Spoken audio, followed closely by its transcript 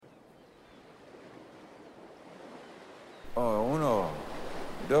Oh,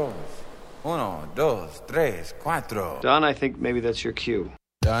 dos. Uno, dos, tres, cuatro. Don, I think maybe that's your cue.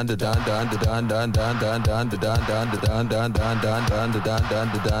 What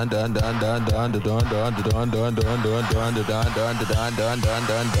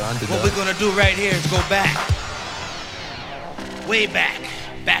we gonna do right here is go back. Way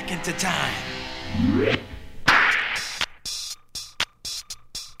back into time.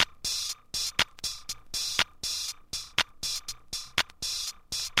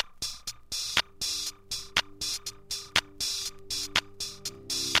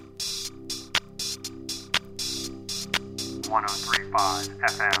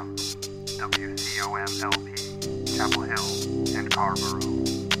 FM, WCOM-LP, Chapel Hill, and Carrboro.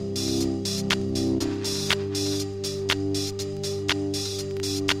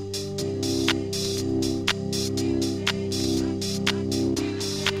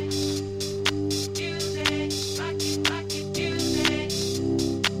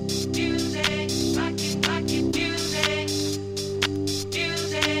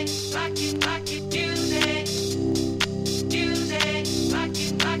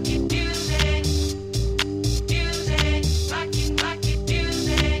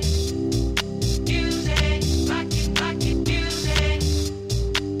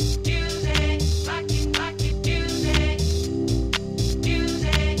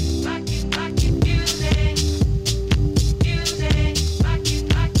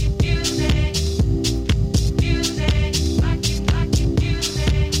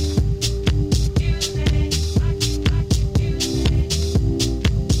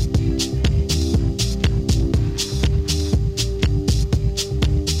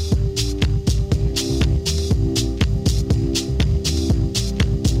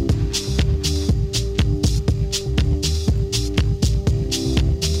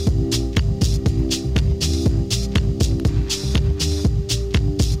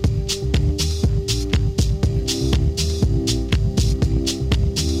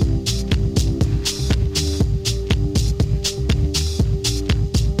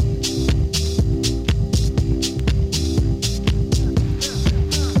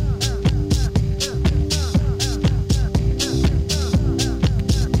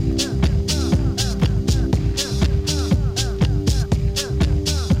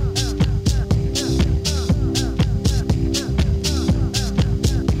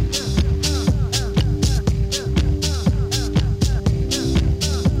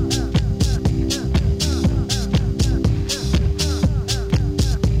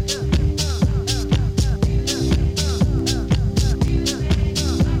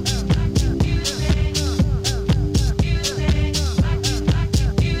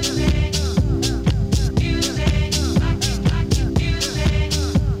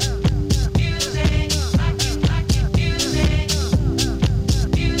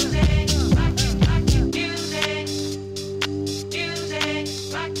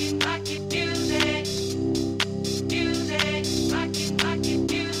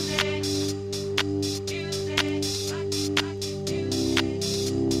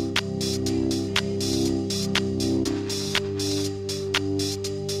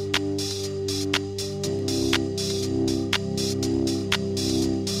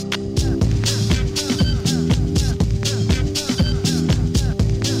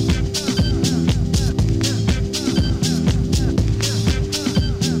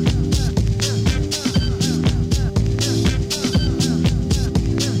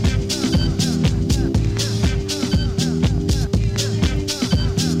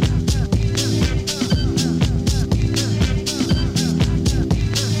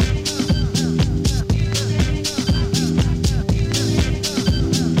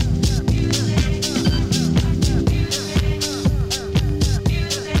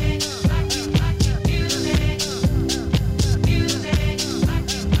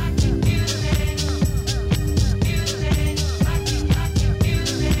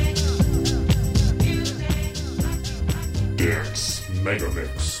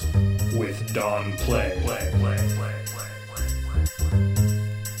 Megamix with Don Play.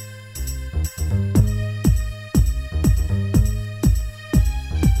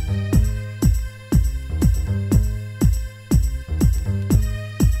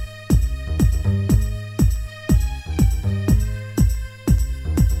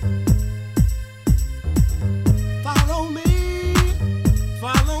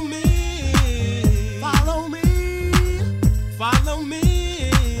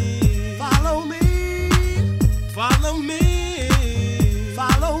 Follow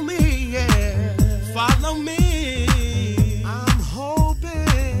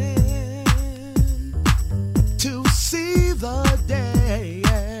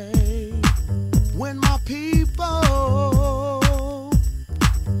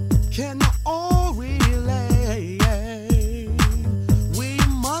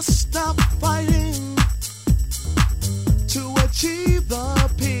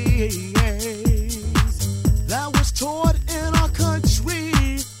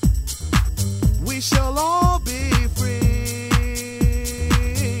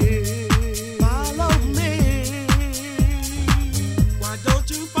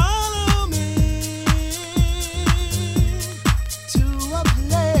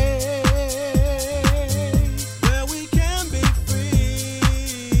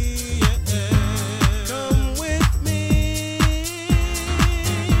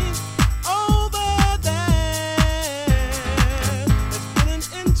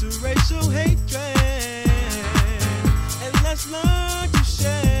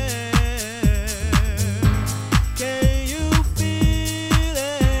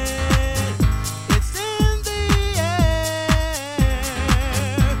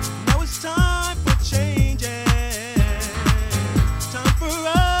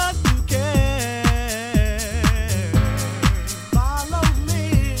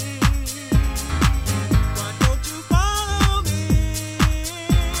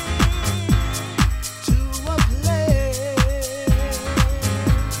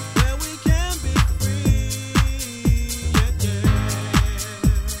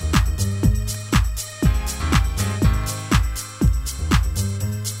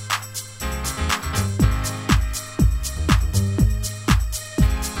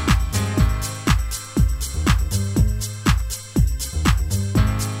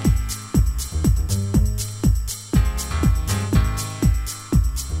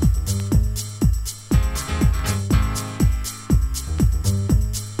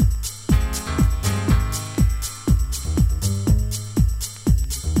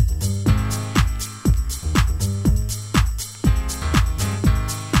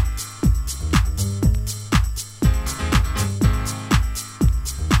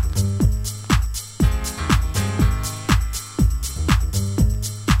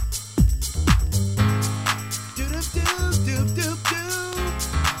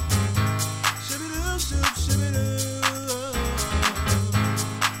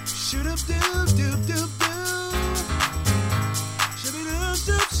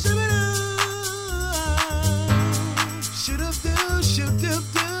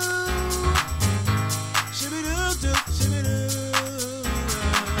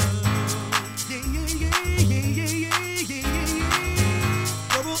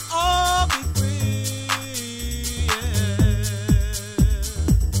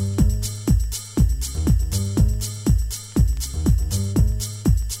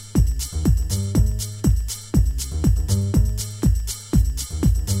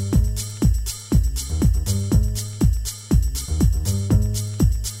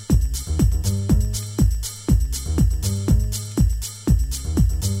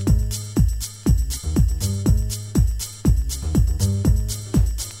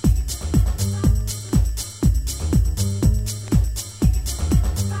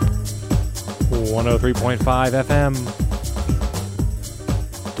 103.5 FM.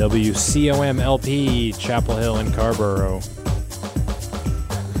 WCOM LP, Chapel Hill and Scarborough.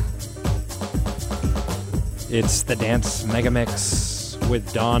 It's the Dance Megamix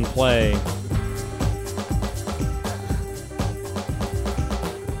with Don Play.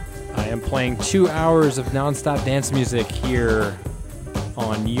 I am playing 2 hours of non-stop dance music here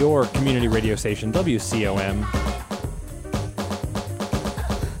on your community radio station, WCOM.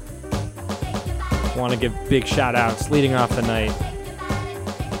 Want to give big shout-outs leading off the night.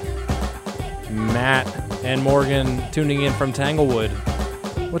 Matt and Morgan tuning in from Tanglewood.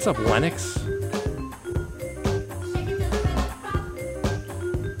 What's up, Lennox?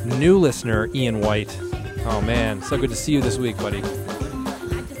 New listener, Ian White. Oh man, so good to see you this week, buddy.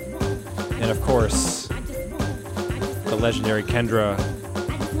 And of course, the legendary Kendra,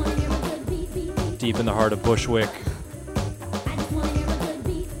 deep in the heart of Bushwick.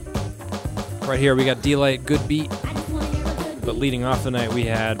 Right here we got D-Light, Good Beat. But leading off the night we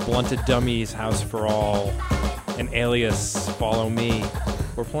had Blunted Dummies, House for All, and Alias, Follow Me.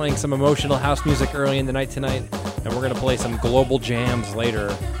 We're playing some emotional house music early in the night tonight, and we're going to play some global jams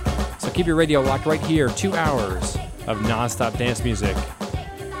later. So keep your radio locked right here. 2 hours of non-stop dance music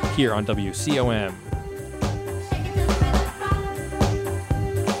here on WCOM.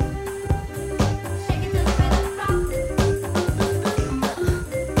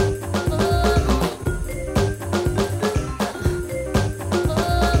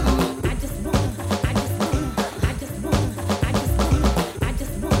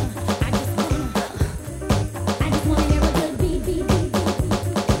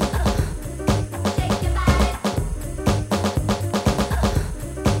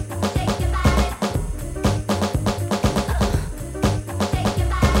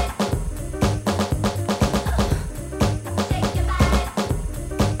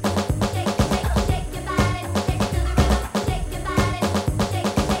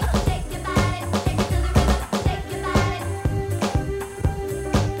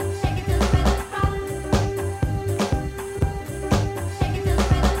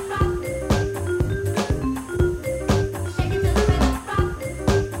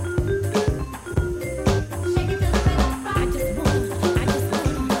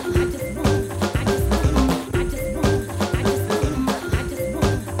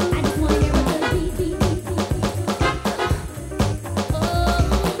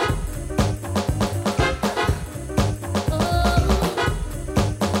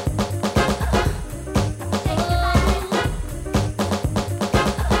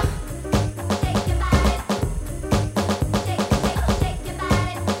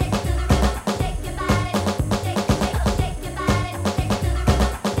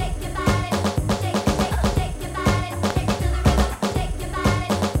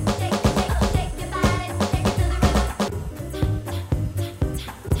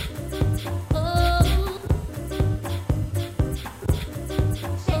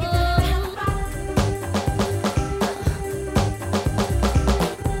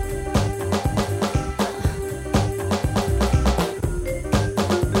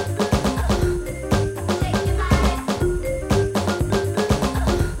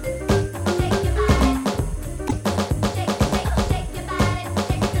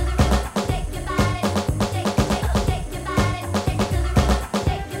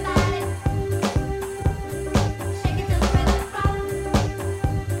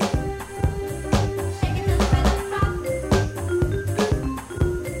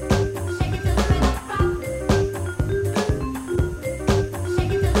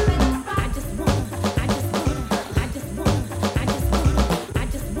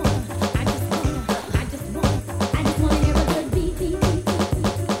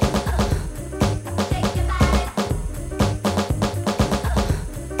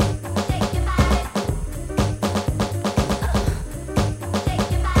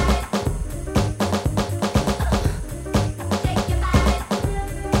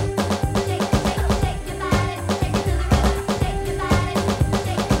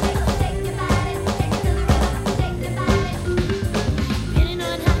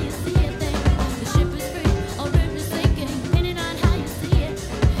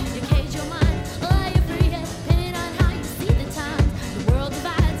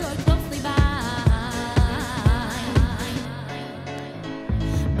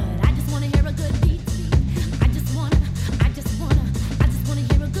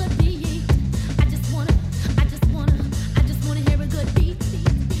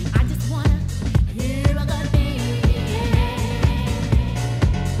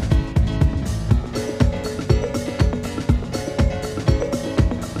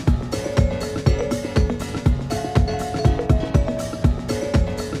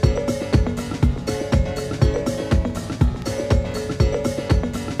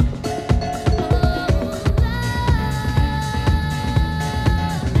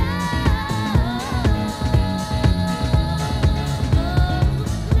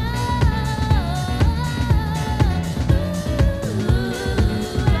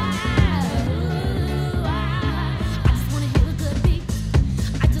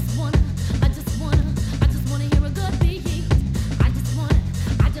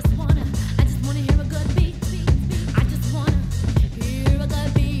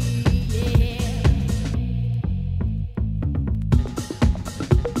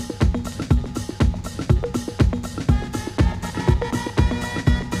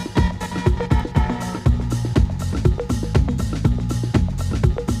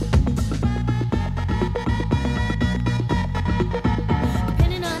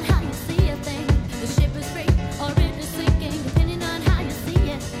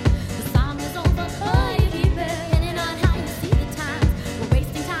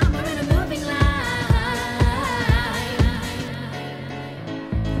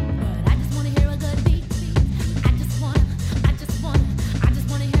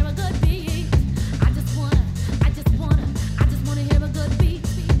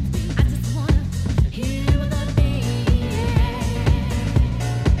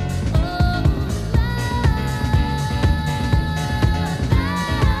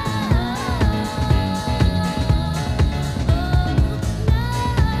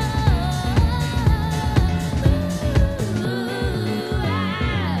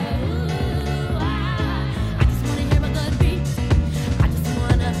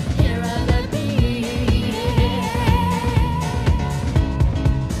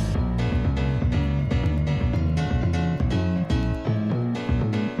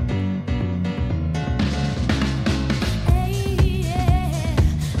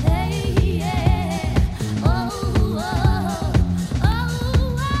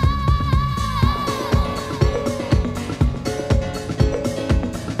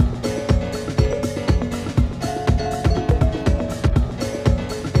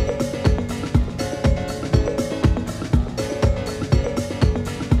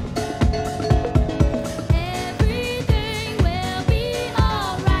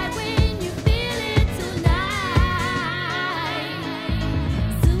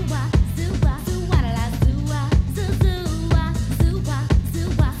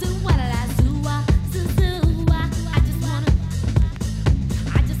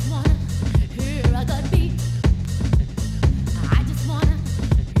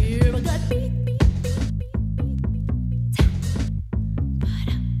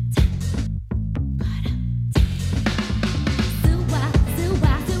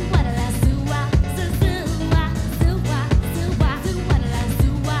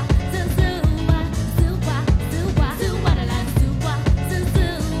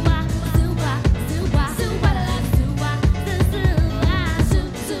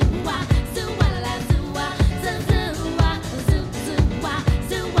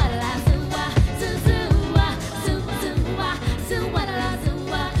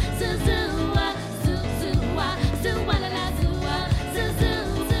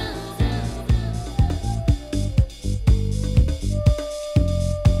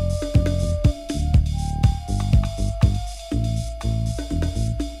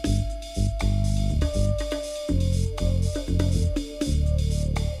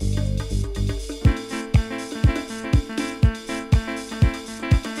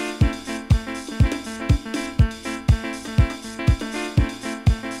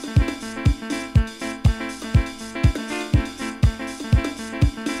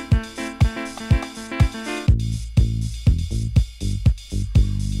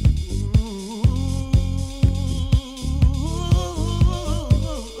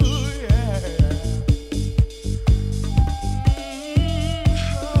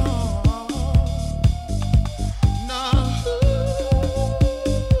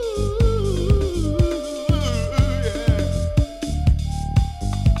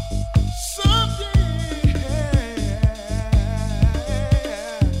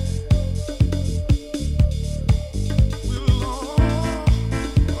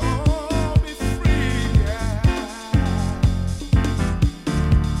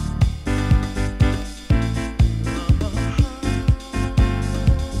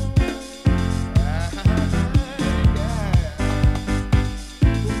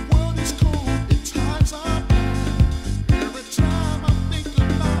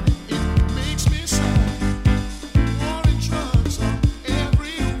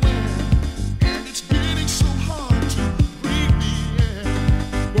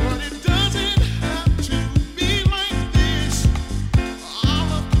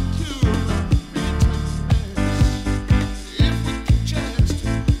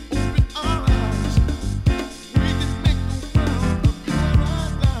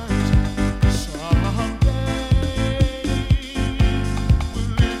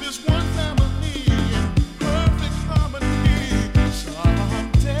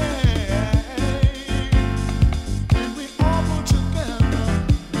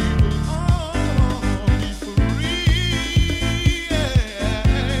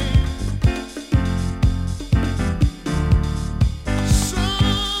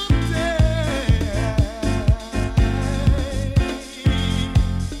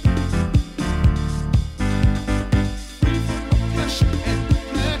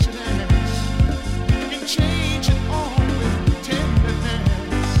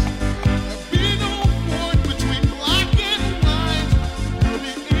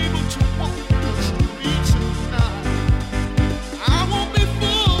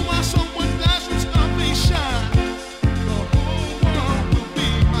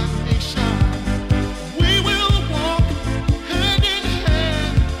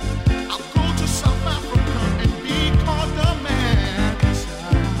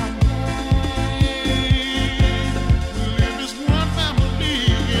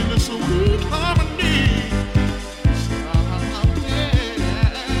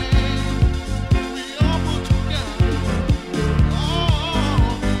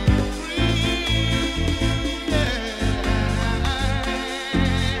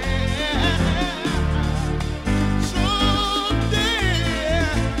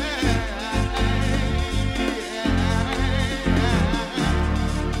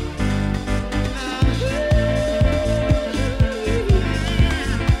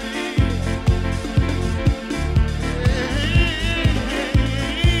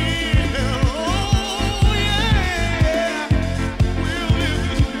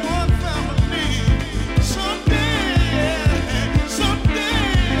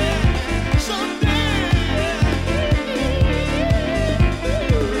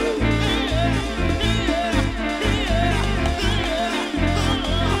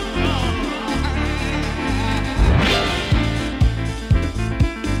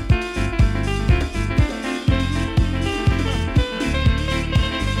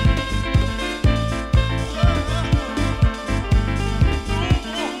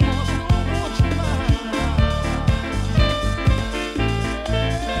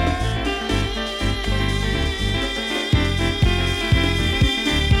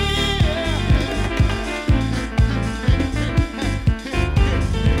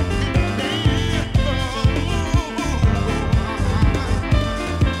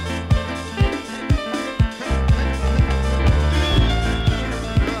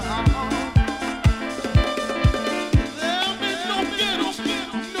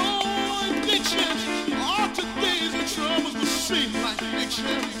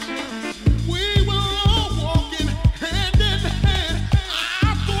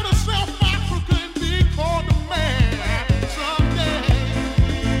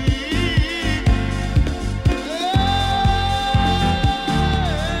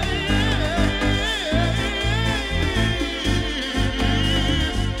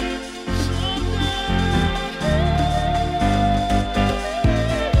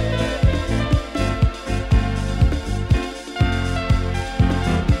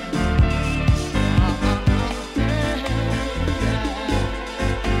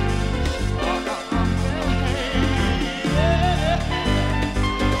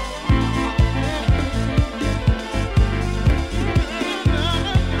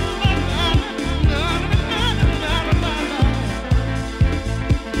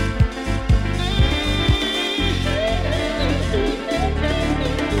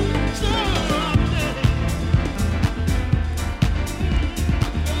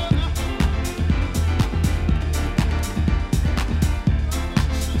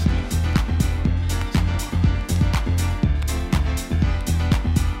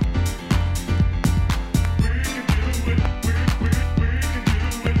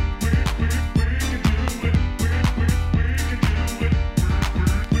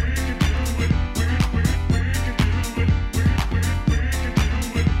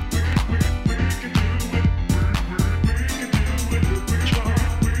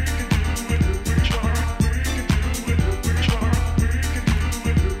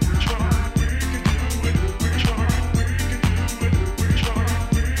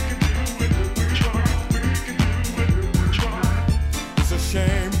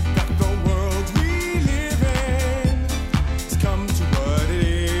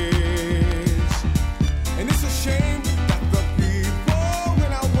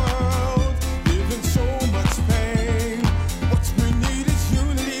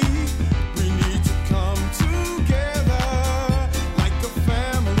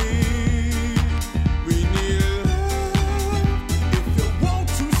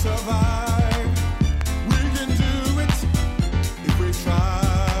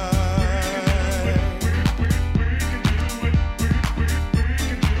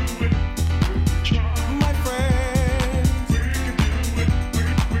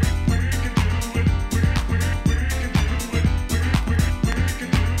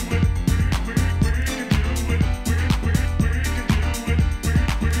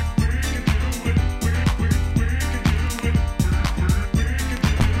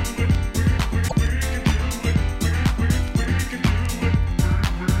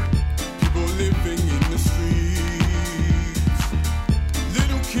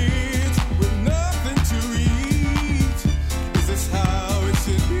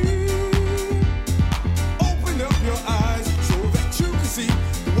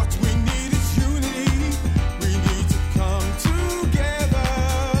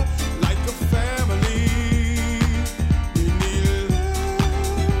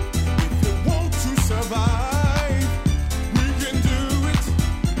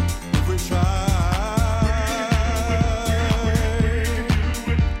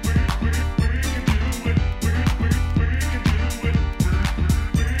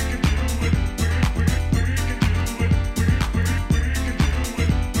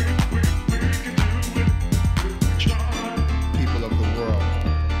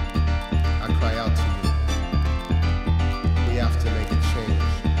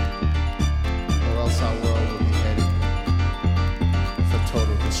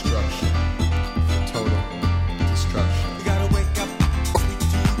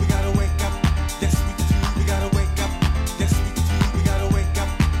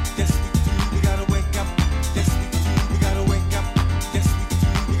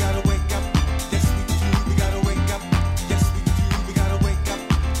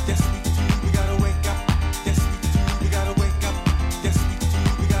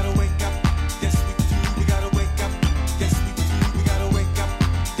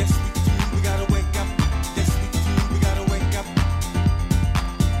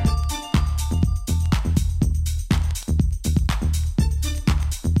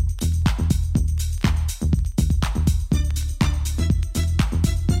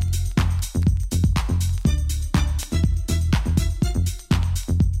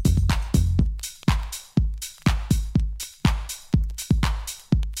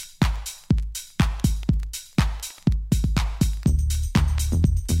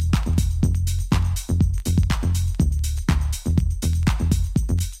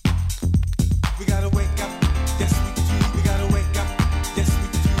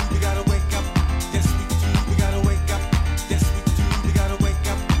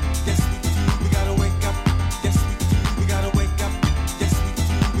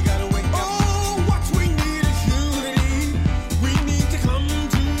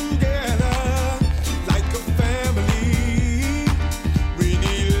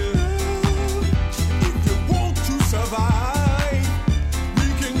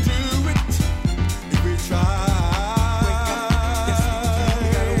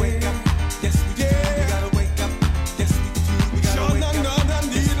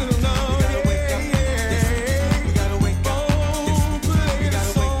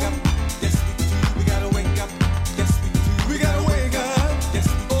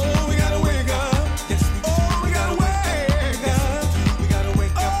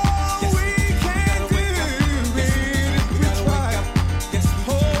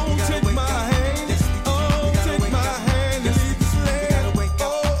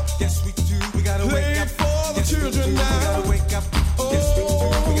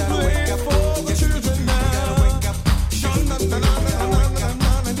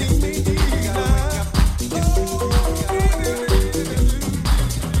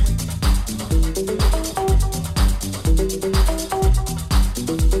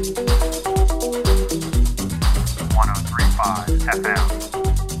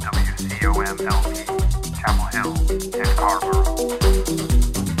 Carrboro.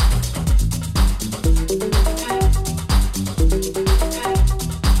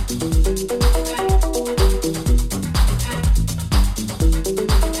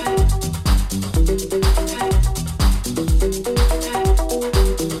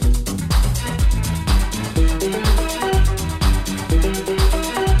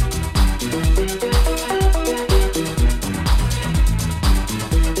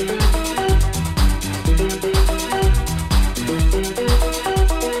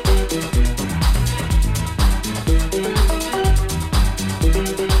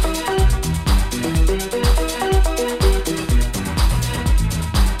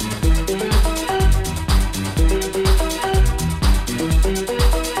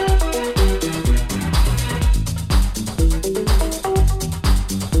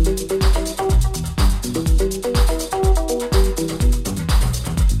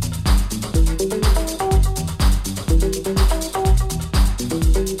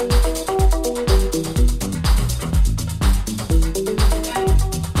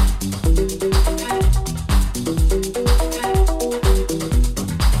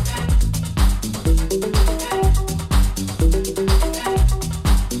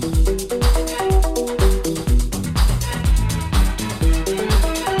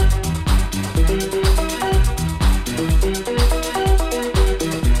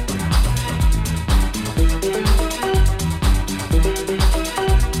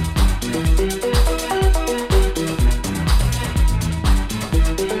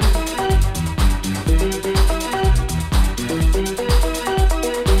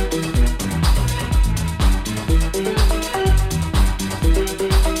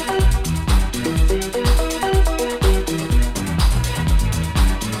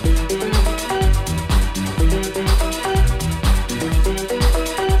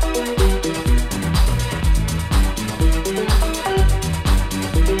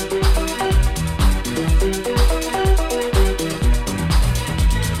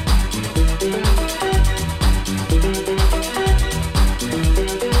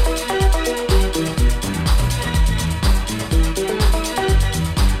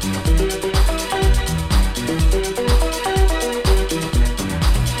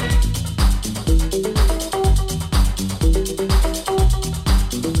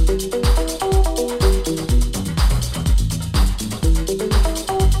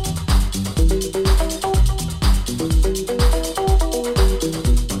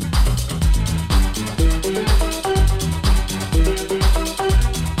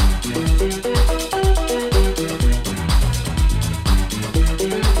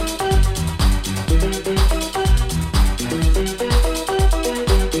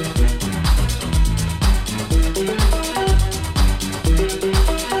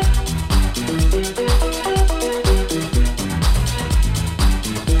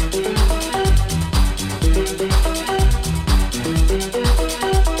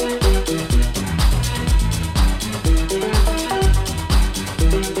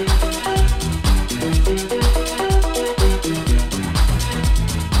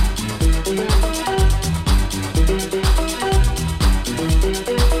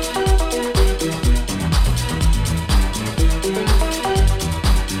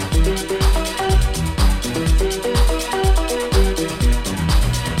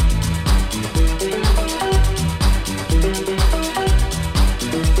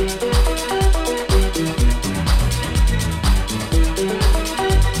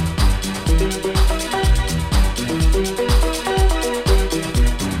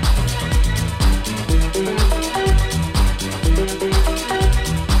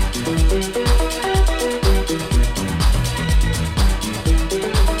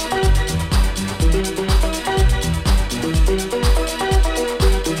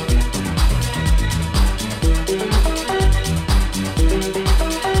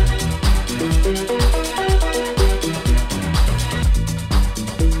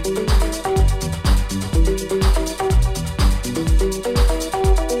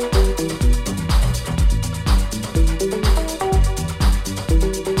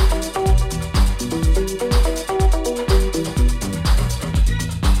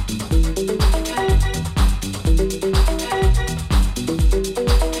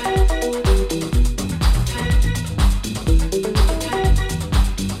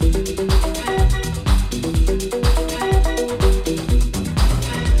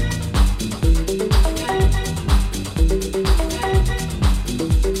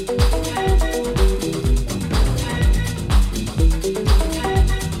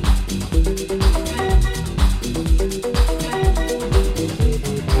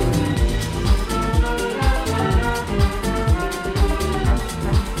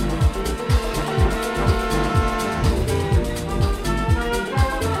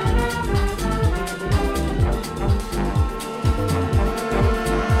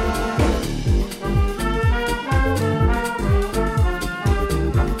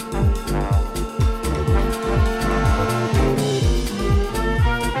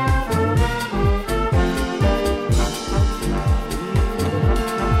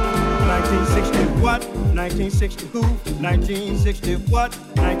 1960 what? 1960 who? 1960 what?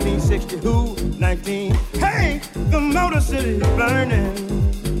 1960 who? 19. Hey, the Motor City is burning.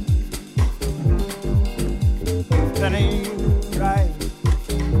 That ain't right.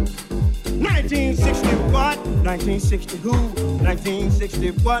 1960 what? 1960 who?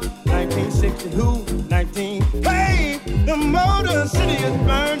 1960 what? 1960 who? 19. Hey, the Motor City is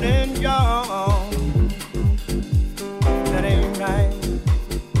burning, y'all. That ain't right.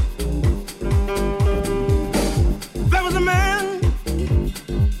 There was a man,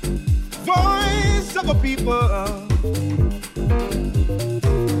 voice of a people,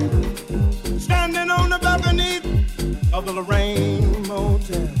 standing on the balcony of the Lorraine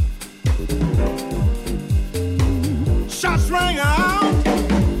Motel. Shots rang out.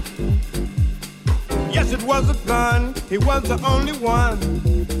 Yes, it was a gun. He was the only one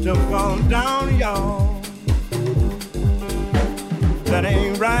to fall down, y'all. That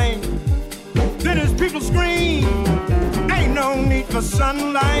ain't right. Then his people scream, ain't no need for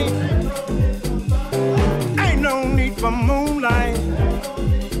sunlight, ain't no need for moonlight,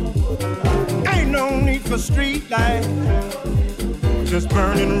 ain't no need for street light, just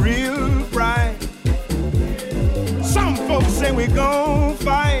burning real bright. Some folks say we gon'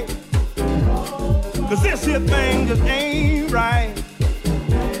 fight, 'cause this here thing just ain't right.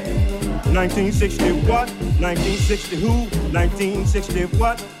 1960 what? 1960 who? 1960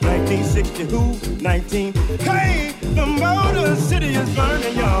 what? 1960 who? 19. Hey, the Motor City is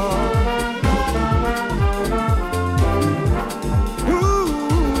burning, y'all. Ooh,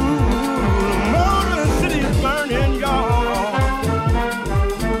 the Motor City is burning, y'all.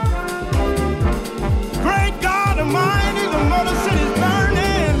 Great God Almighty, the Motor City is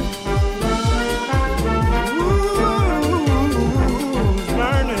burning. Ooh, it's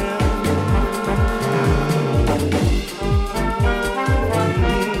burning.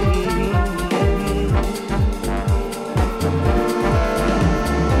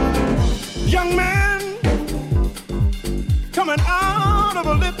 Young man coming out of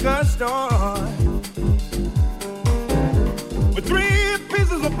a liquor store with 3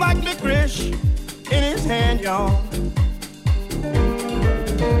 pieces of black licorice in his hand, y'all.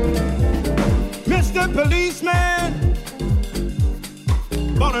 Mr. Policeman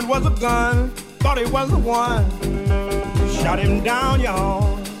thought it was a gun, thought he was the one, shot him down,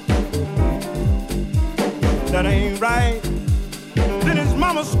 y'all. That ain't right. Then his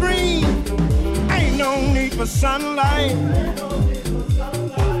mama screamed, ain't no need for sunlight,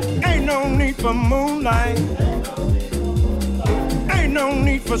 ain't no need for moonlight, ain't no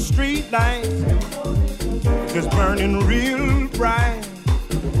need for street lights, just burning real bright.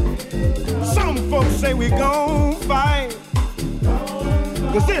 Some folks say we gon' fight,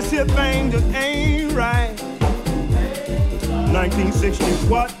 'cause this here thing just ain't right. 1960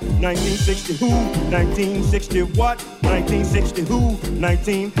 what? 1960 who? 1960 what? 1960 who?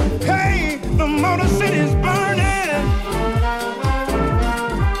 19. Hey, the Motor City is burning.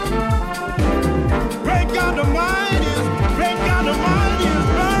 Great God Almighty is, great God Almighty is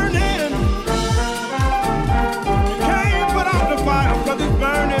burning. You can't put out the fire 'cause it's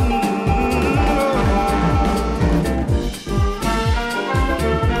burning.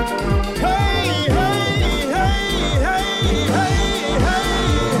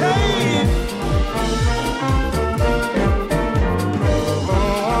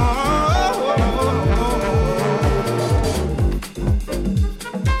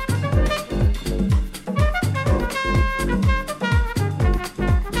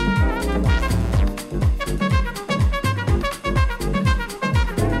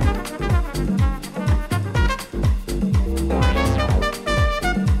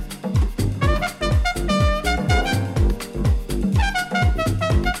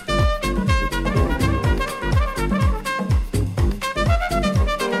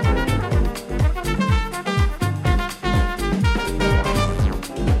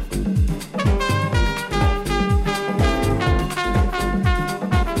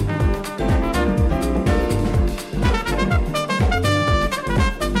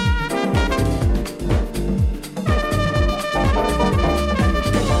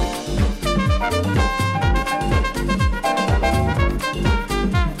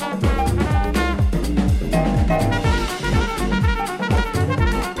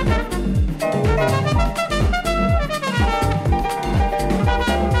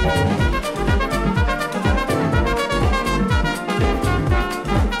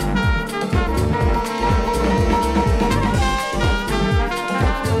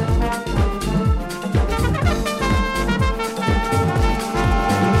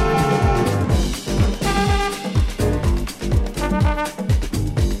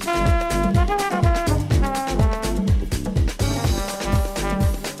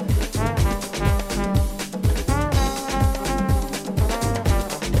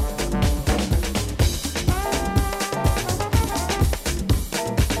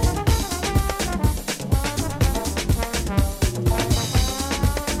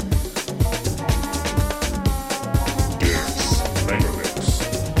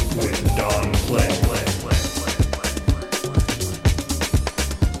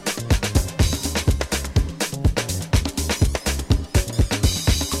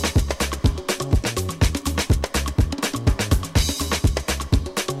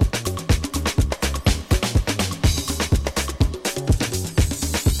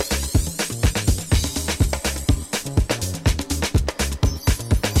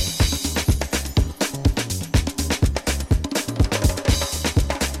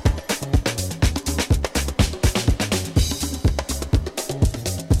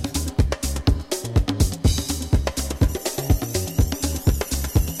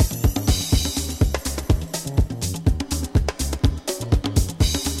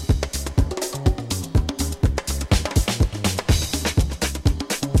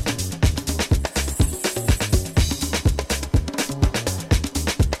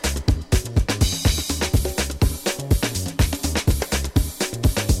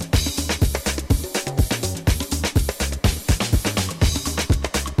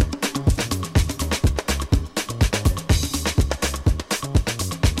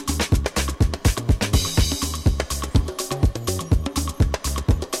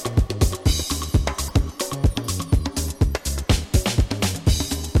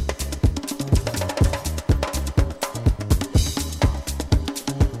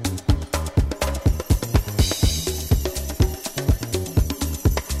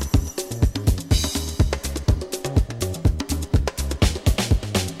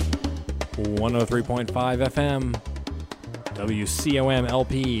 103.5 FM, WCOM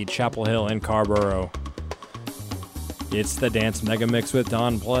LP, Chapel Hill and Carborough. It's the Dance Mega Mix with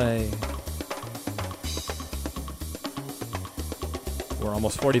Don Play. We're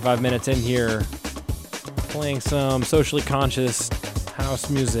almost 45 minutes in here, playing some socially conscious house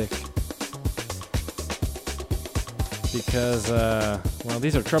music. Because, well,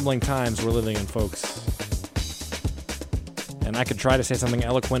 these are troubling times we're living in, folks. And I could try to say something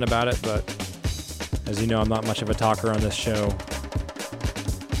eloquent about it, but as you know, I'm not much of a talker on this show.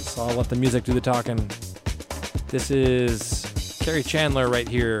 So I'll let the music do the talking. This is Kerry Chandler right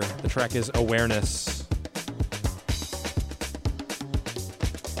here. The track is Awareness.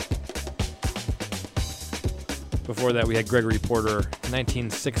 Before that, we had Gregory Porter,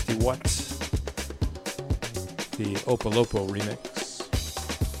 1960 What? The Opolopo remix.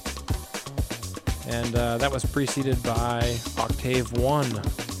 And that was preceded by Octave 1,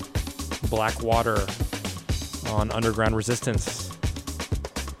 Black Water on Underground Resistance.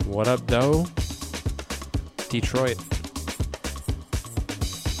 What up, Doe? Detroit.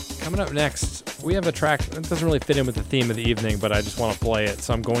 Coming up next, we have a track that doesn't really fit in with the theme of the evening, but I just want to play it,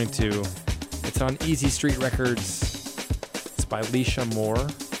 so I'm going to. It's on Easy Street Records. It's by Leisha Moore.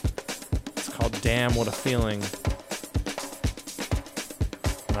 It's called Damn What a Feeling.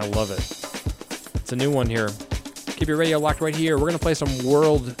 And I love it. It's a new one here. Keep your radio locked right here. We're going to play some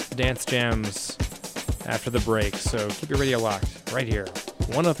world dance jams after the break, so keep your radio locked right here.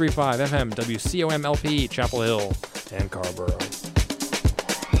 103.5 FM, WCOM LP, Chapel Hill and Carborough.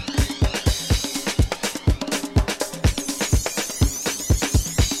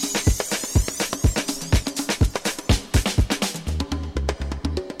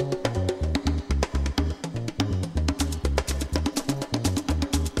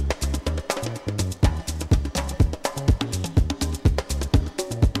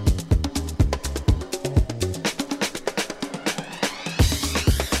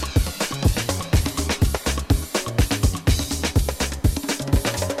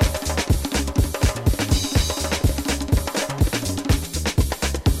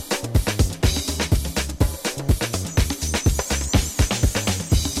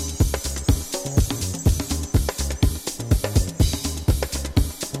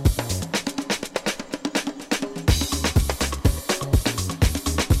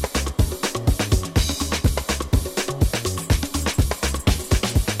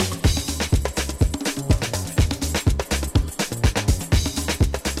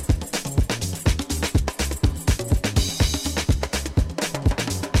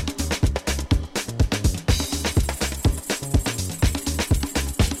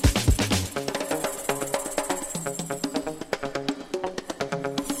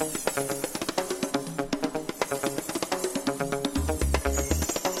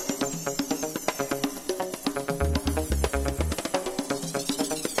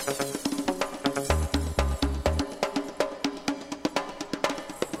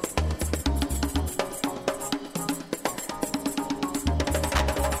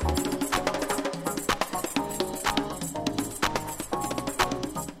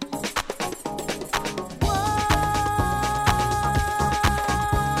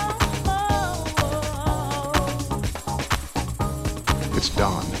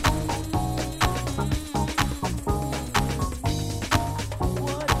 Dawn.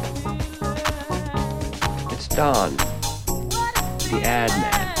 It's Don, the ad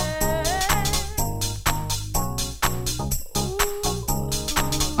man.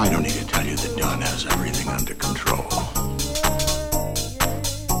 I don't need to tell you that Don has everything under control.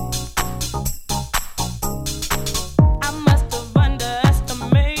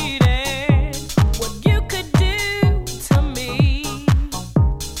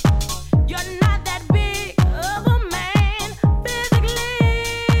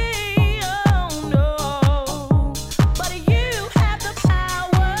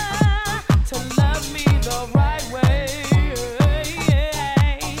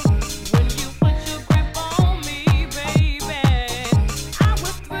 When you put your grip on me,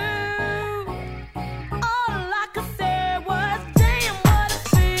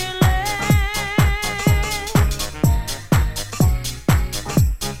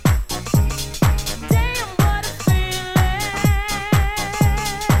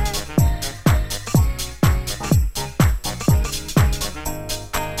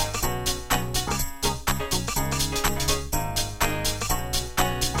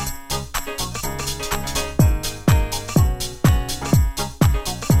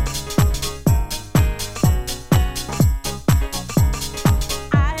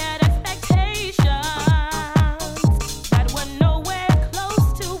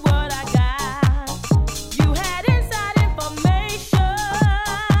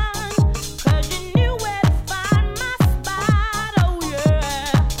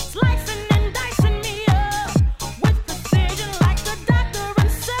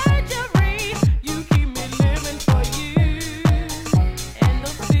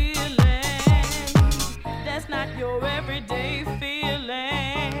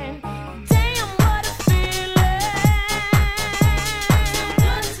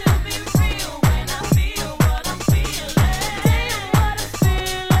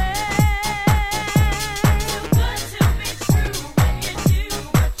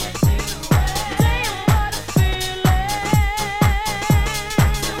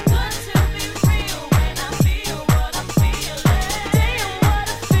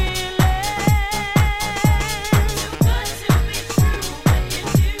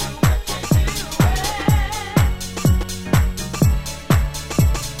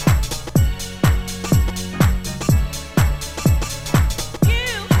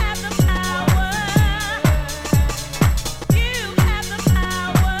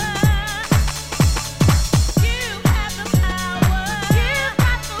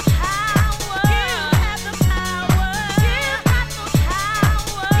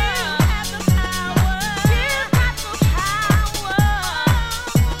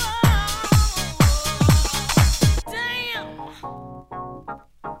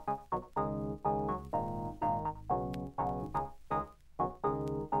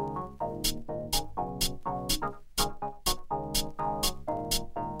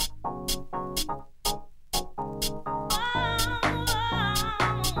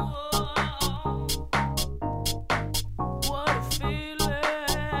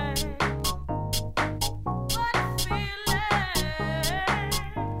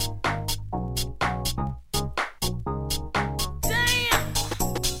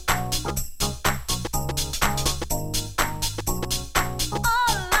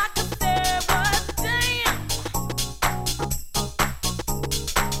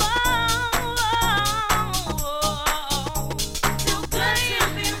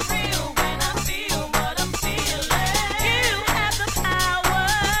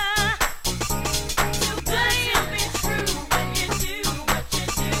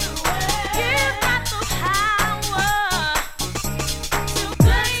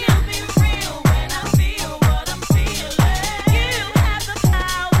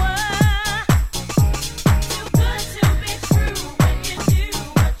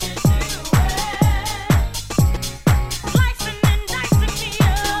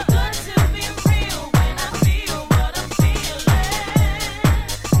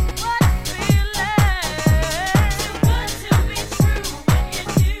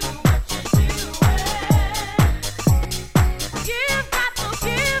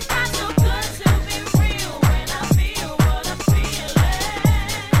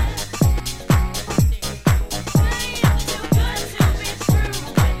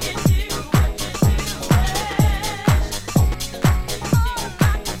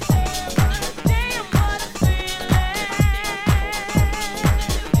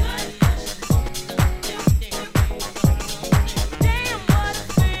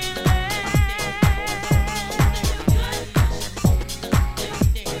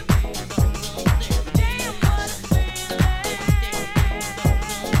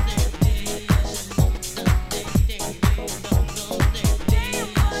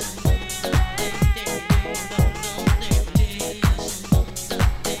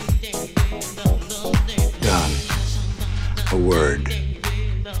 word.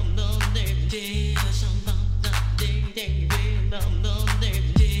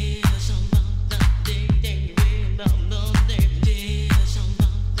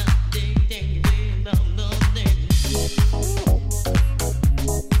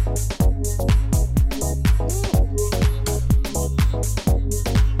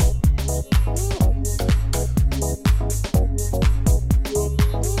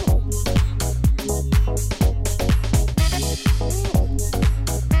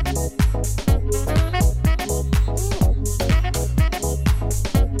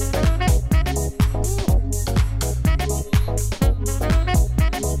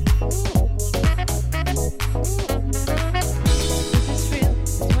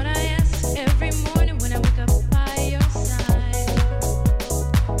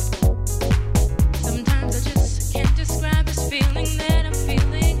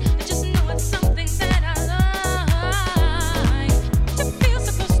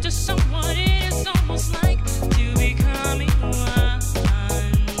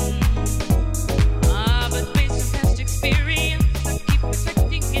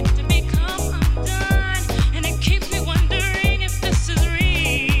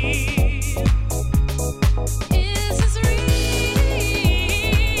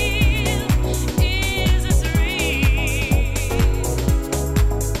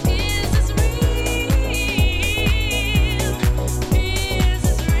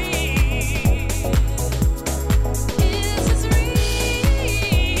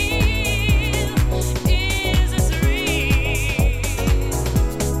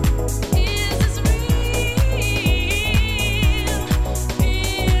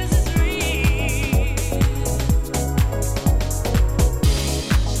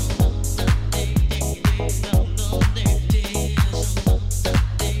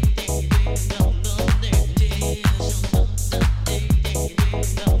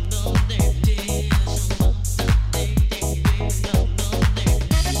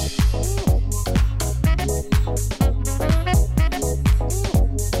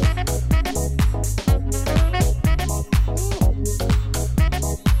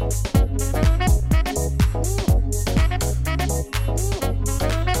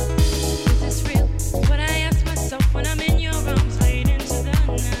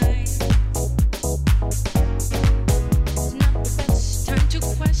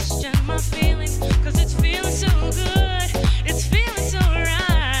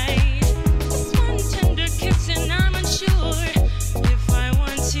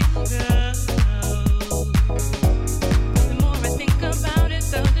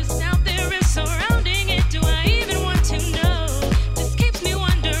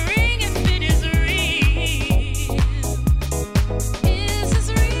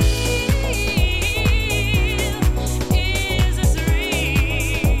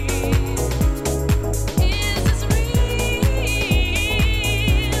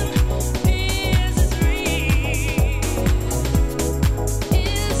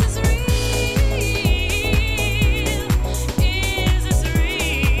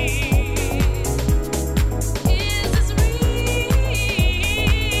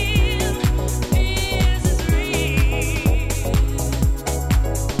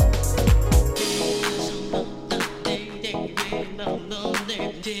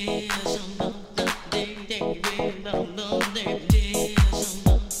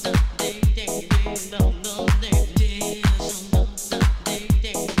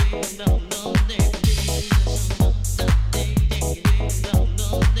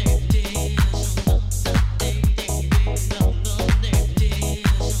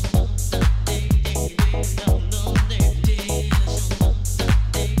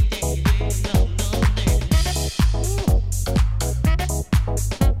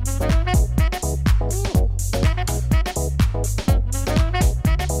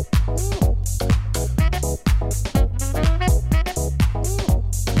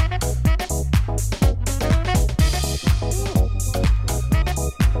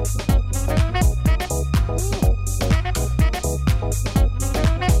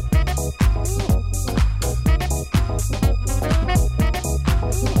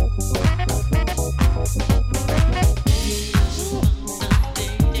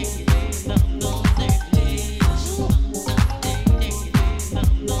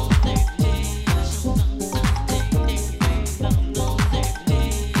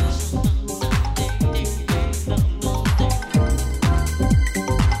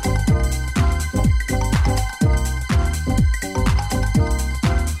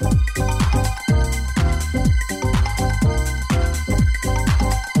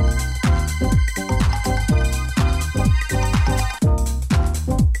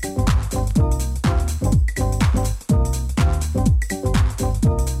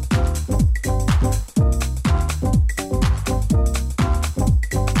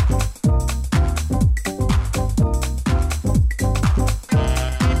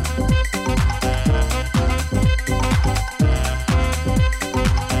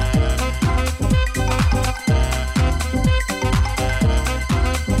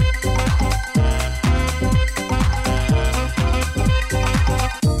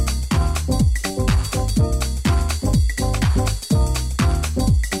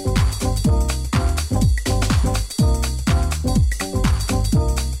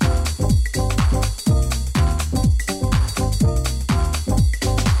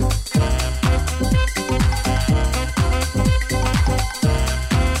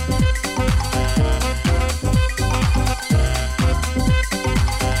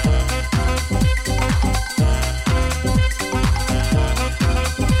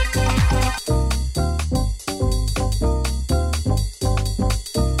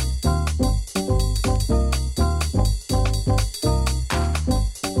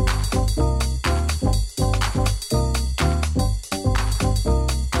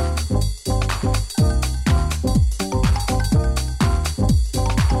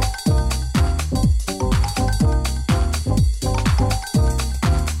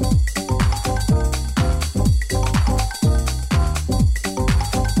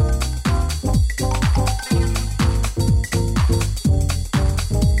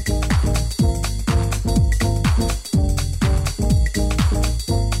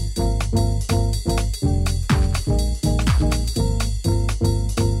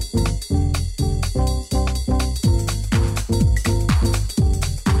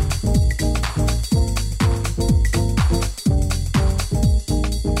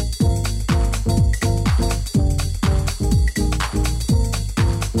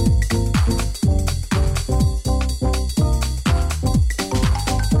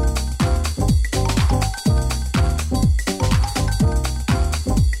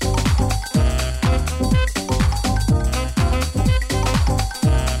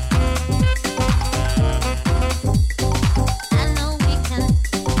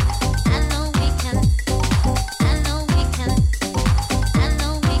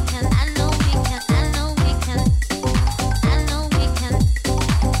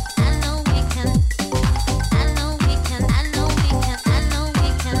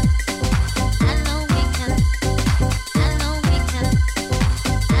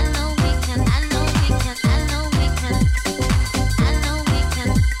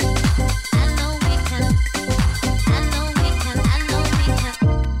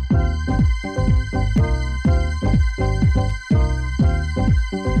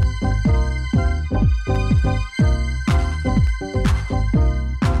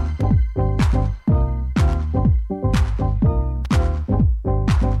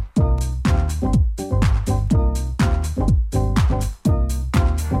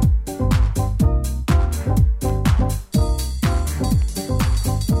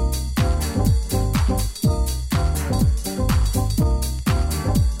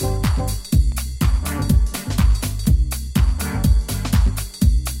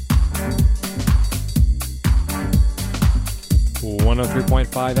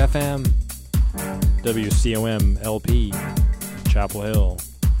 103.5 FM, WCOM LP, Chapel Hill,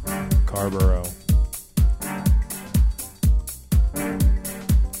 Carborough.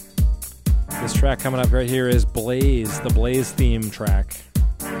 This track coming up right here is Blaze, the Blaze theme track.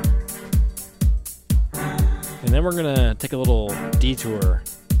 And then we're going to take a little detour,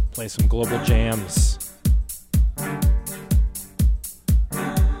 play some global jams. I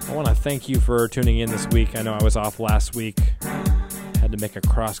want to thank you for tuning in this week. I know I was off last week. Had to make a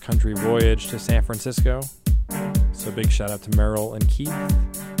cross-country voyage to San Francisco. So big shout out to Merrill and Keith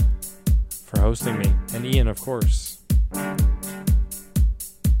for hosting me. And Ian, of course.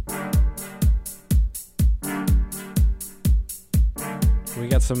 We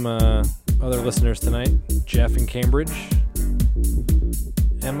got some other listeners tonight. Jeff in Cambridge.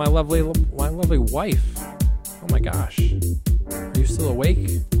 And my lovely wife. Oh my gosh. Are you still awake?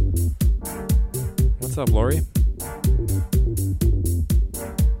 What's up, Lori?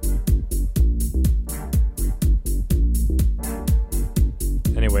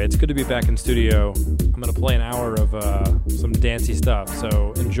 Anyway, it's good to be back in studio. I'm going to play an hour of some dancey stuff,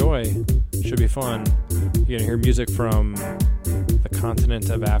 so enjoy. Should be fun. You're going to hear music from the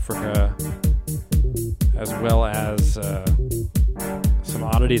continent of Africa, as well as some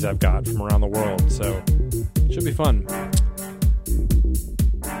oddities I've got from around the world, so it should be fun.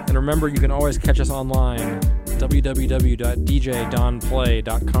 And remember, you can always catch us online,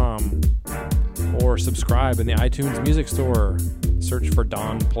 www.djdonplay.com, or subscribe in the iTunes Music Store. Search for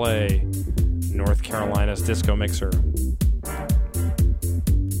Don Play, North Carolina's disco mixer.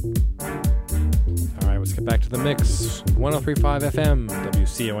 All right, let's get back to the mix. 103.5 FM,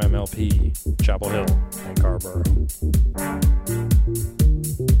 WCOM LP, Chapel Hill and Carborough.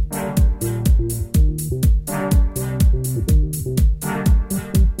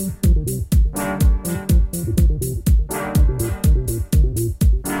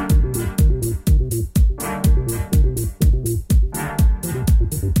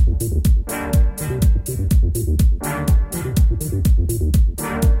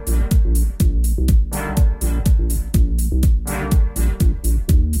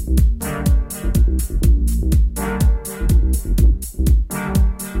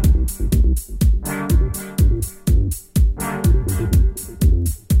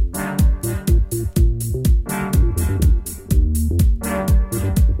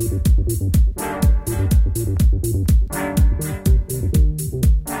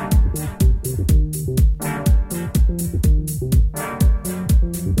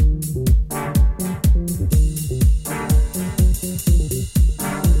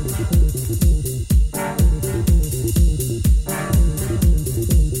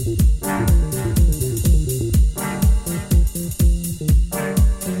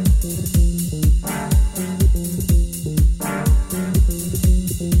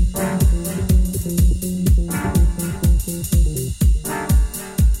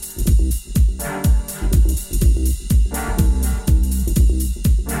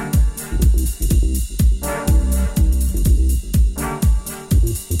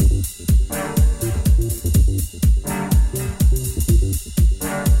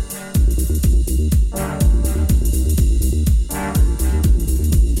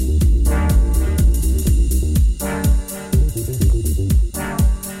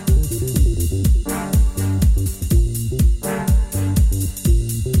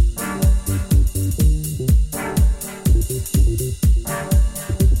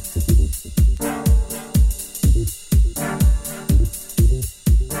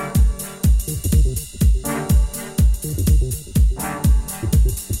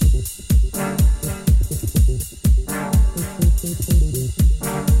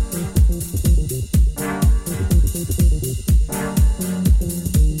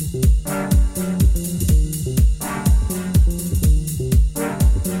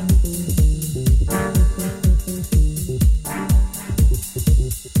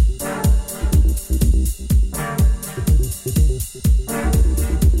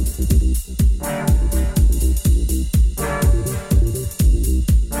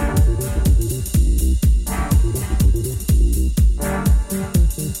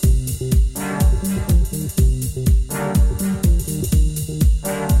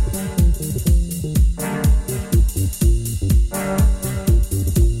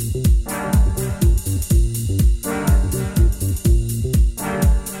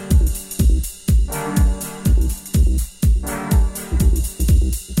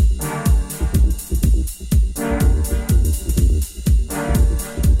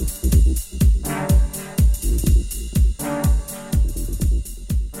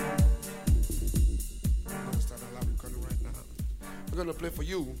 going to play for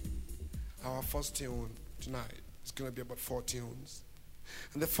you our first tune tonight. It's going to be about 4 tunes.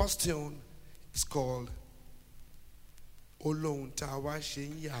 And the first tune is called Olohun Ta Wa Se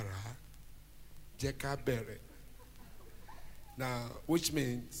Yara Jẹ́ Ká Bẹ̀rẹ̀. Now, which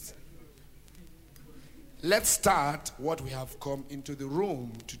means let's start what we have come into the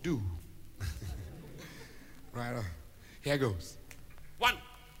room to do. Right on. Here goes. 1,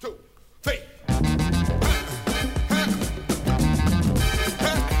 2, 3.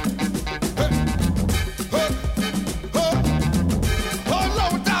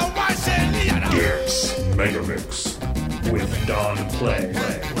 Yes, Megamix with Don Play.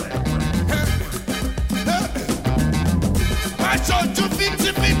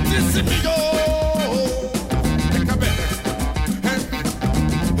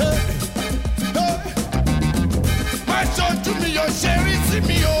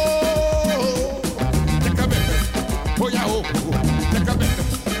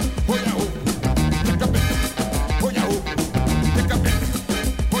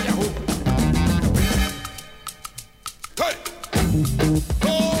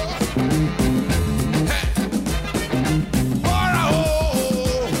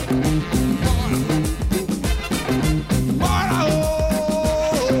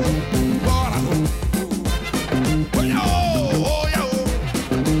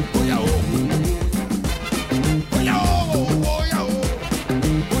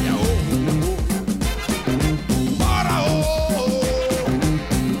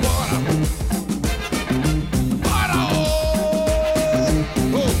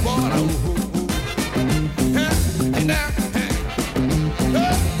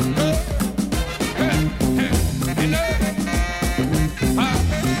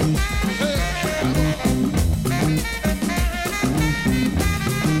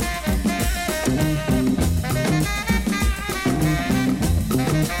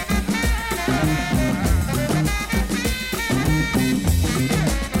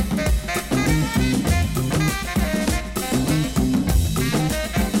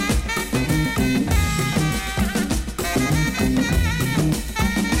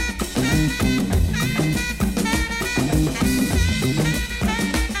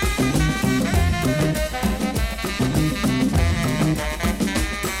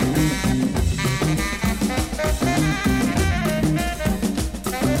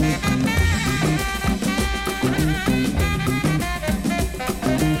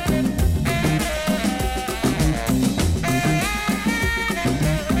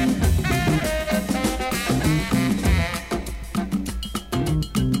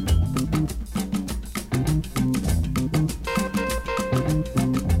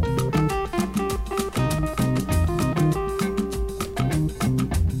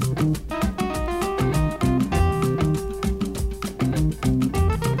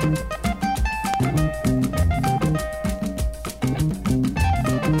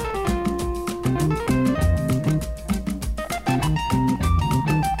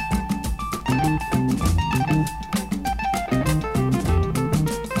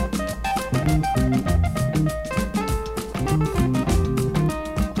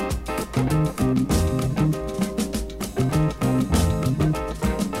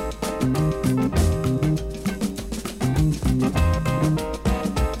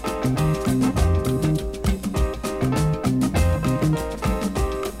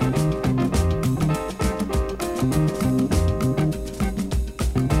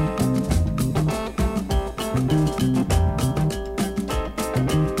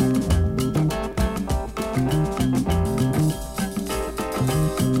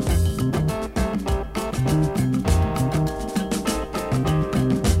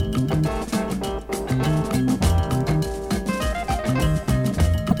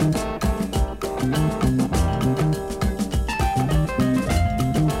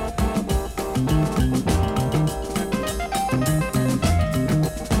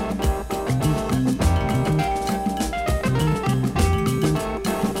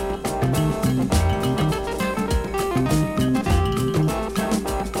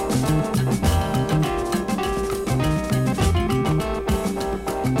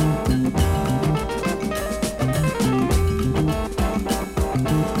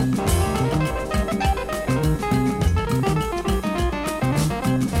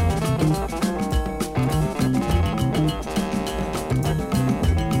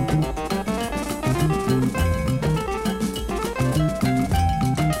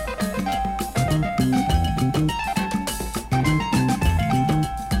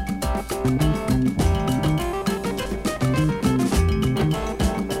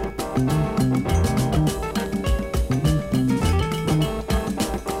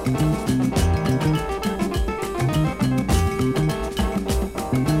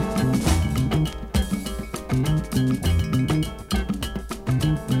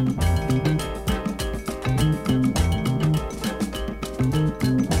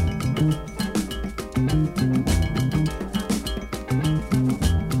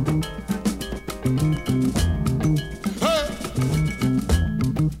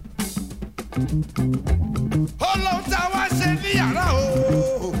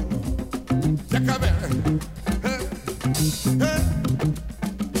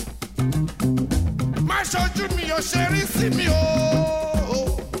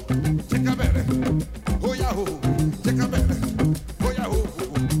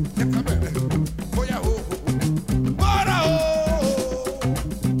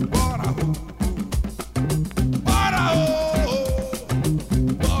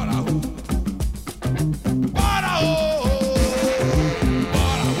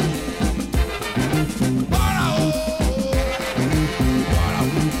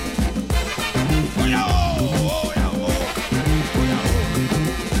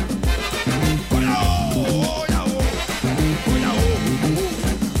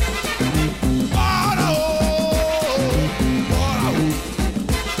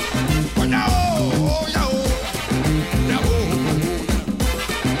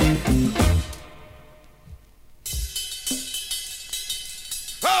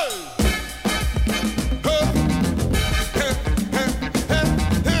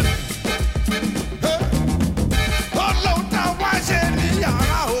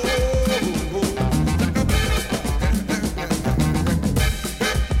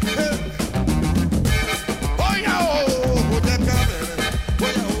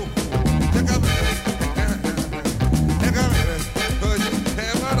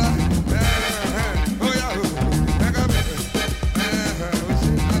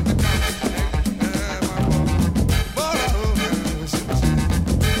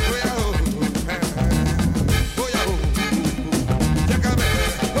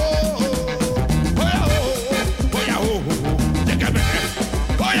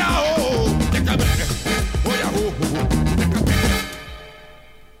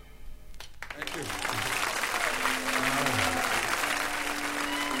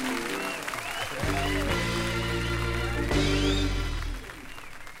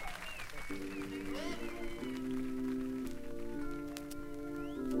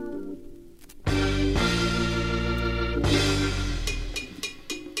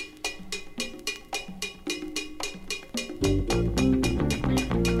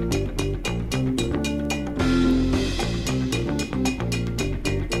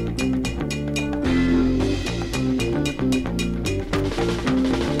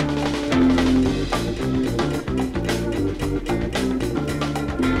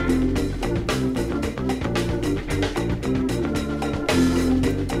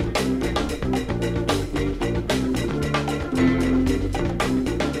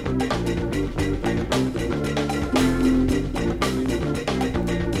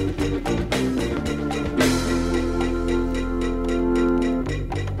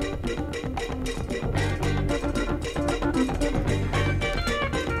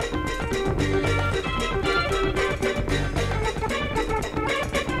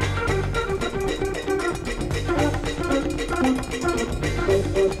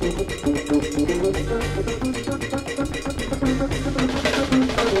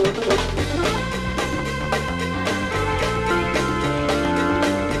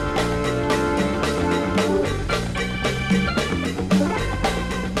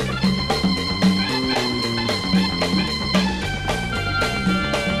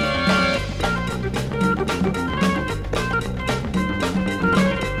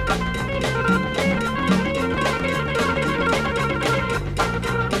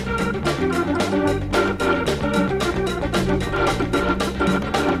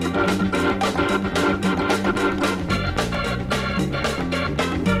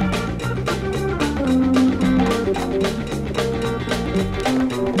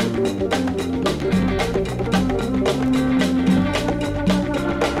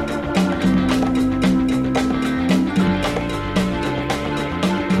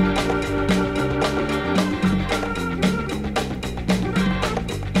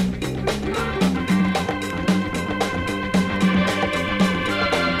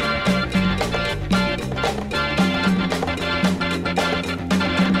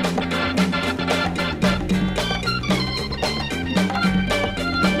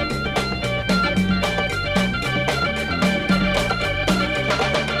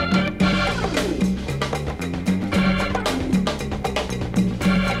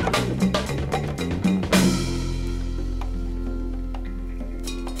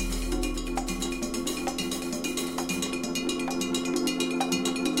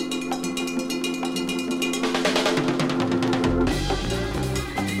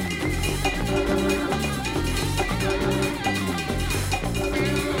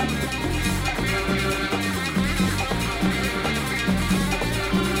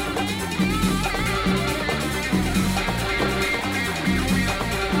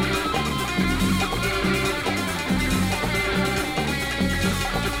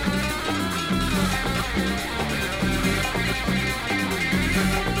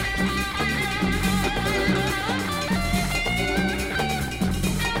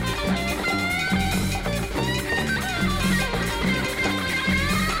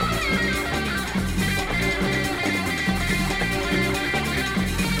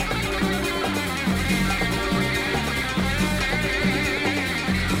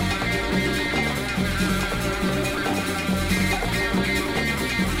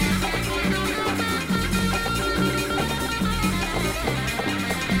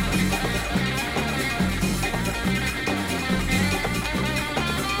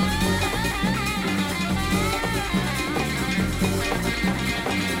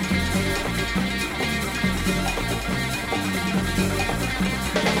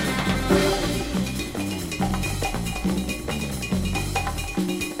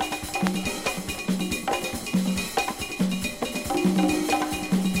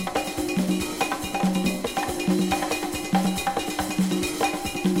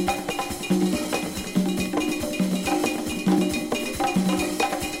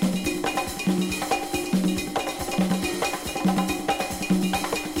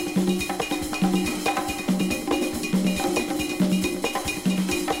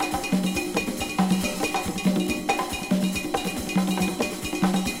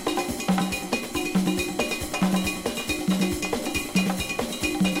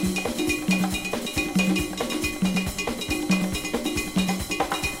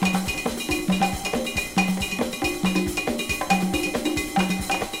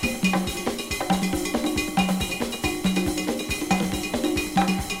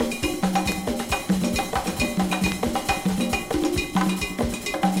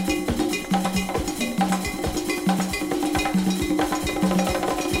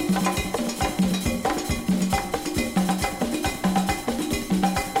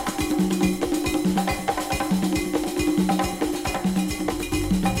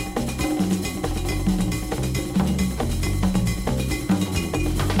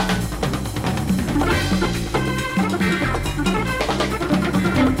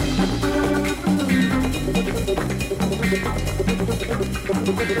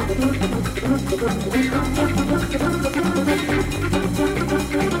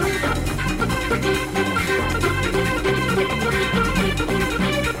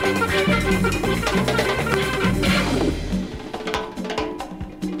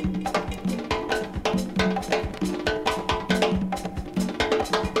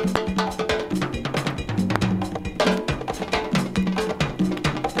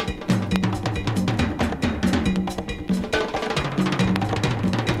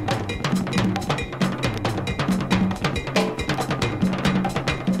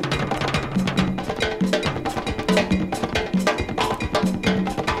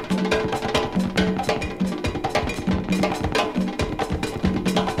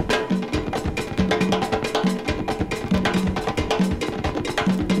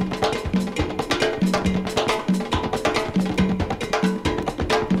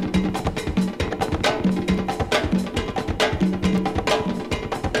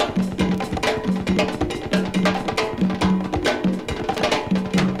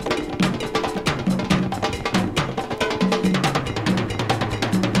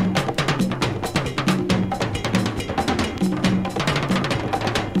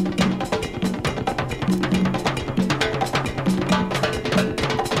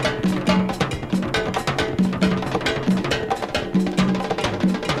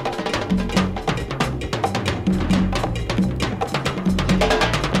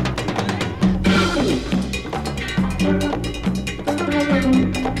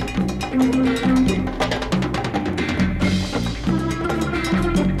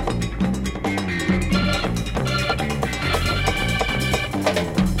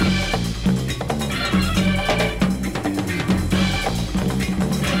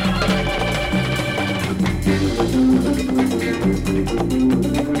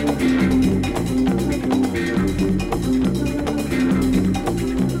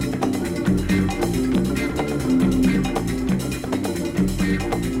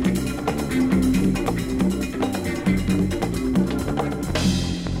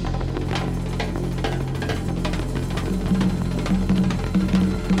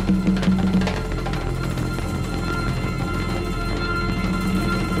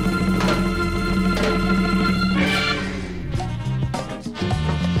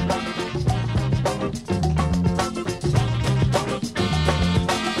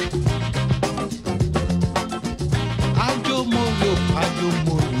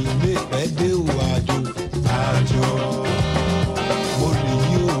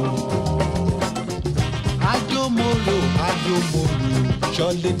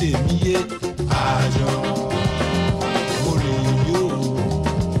 lédè mi yé àjọ mo lè yó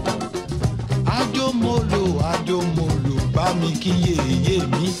àjọ mo lò bá mi kí yéye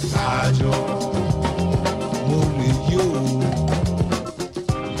mi àjọ mo lè yó.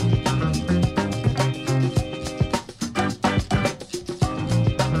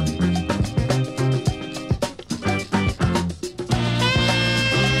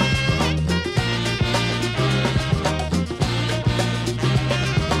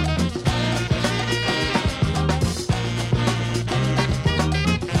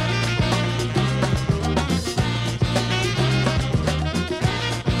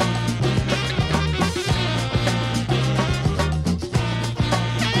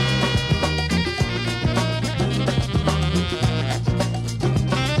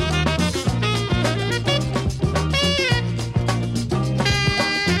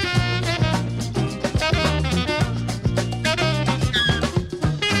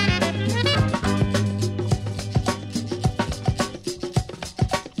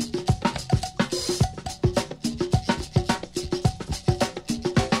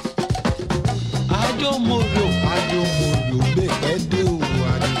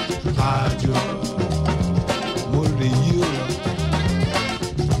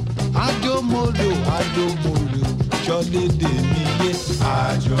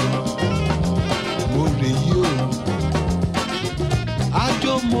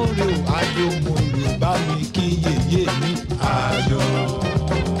 mo rè o àjò mo rè o bá mi kí yèyé mi àjò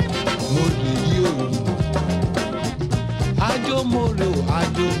mo rè yí o àjò mo rè o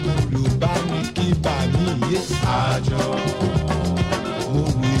àjò mo rè o bá mi kí bà mí yé àjò mo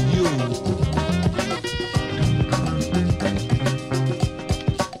rè yí o.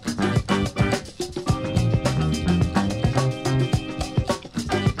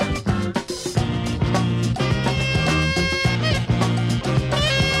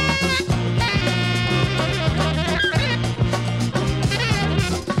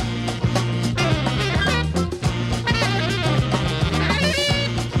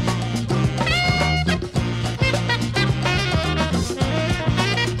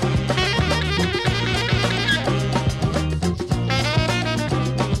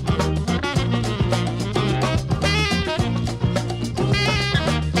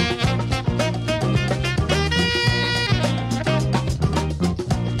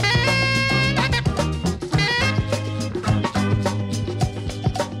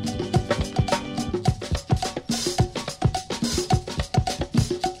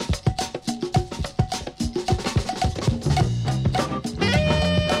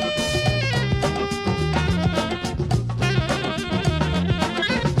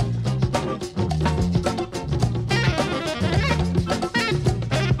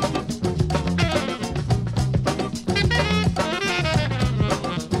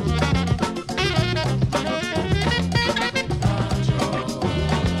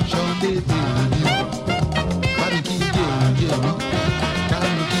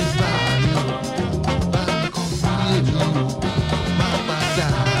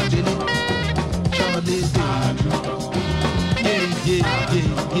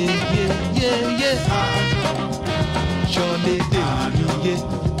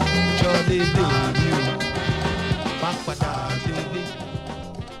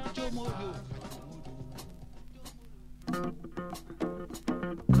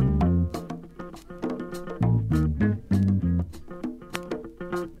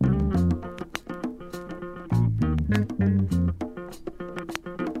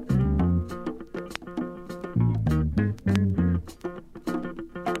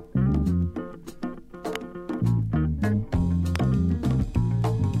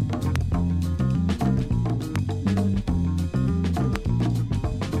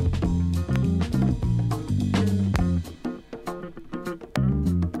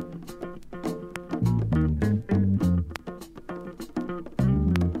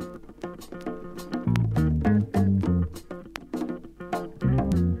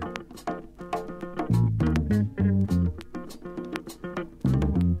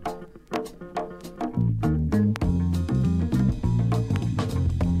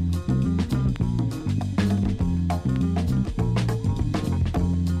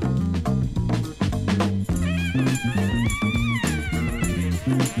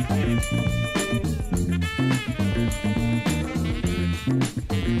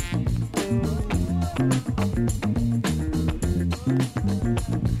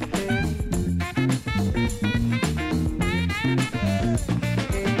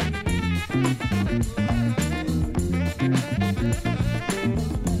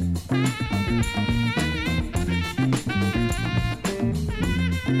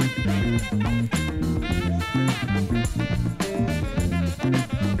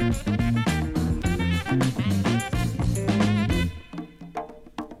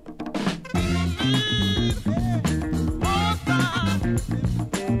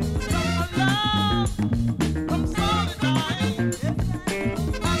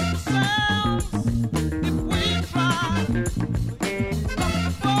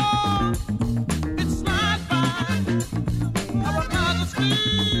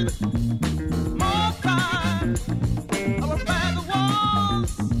 More time, I would rather walk.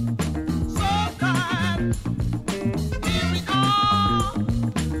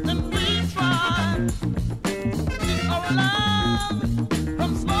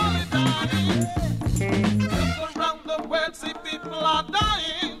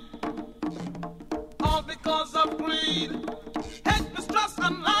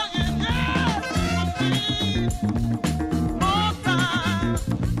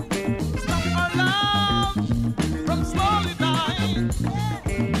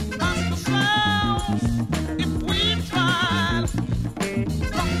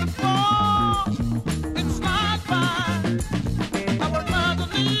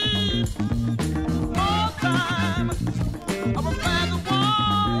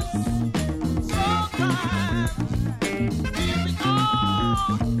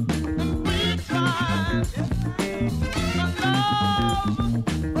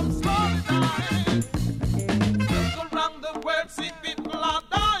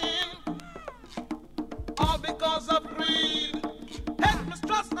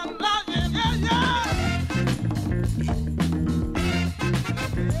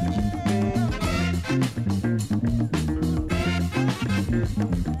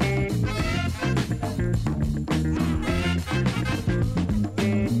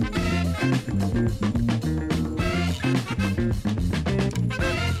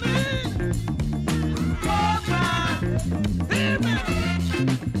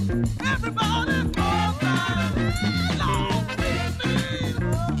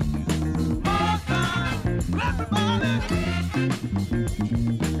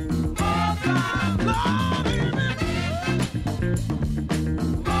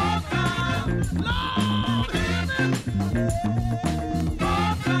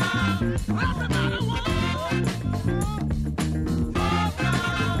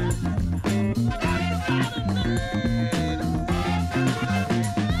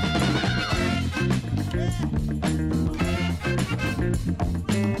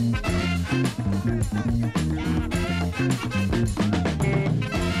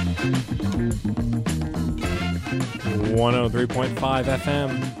 .5 FM,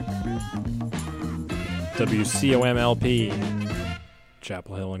 WCOM LP,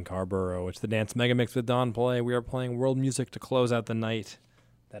 Chapel Hill and Carborough. It's the Dance Mega Mix with Don Play. We are playing world music to close out the night.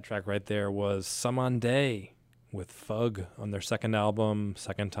 That track right there was Summon Day with Fug on their second album,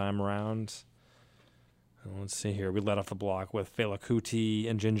 Second Time Around. And let's see here. We let off the block with Fela Kuti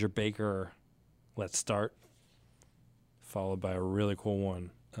and Ginger Baker. Let's Start. Followed by a really cool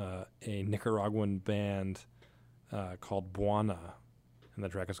one, a Nicaraguan band called Buana, and the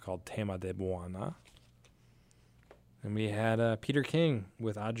track is called Tema de Buana. And we had Peter King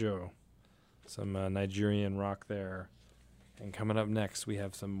with Ajo, some Nigerian rock there. And coming up next, we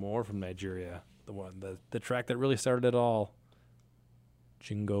have some more from Nigeria. The track that really started it all,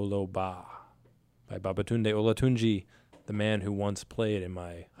 Jingolo Ba, by Babatunde Olatunji, the man who once played in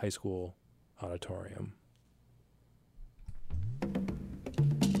my high school auditorium.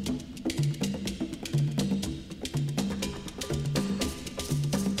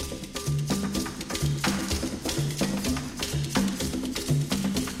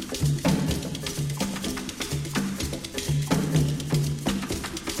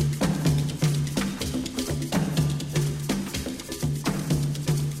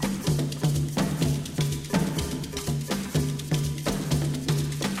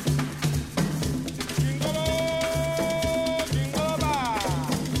 Jingle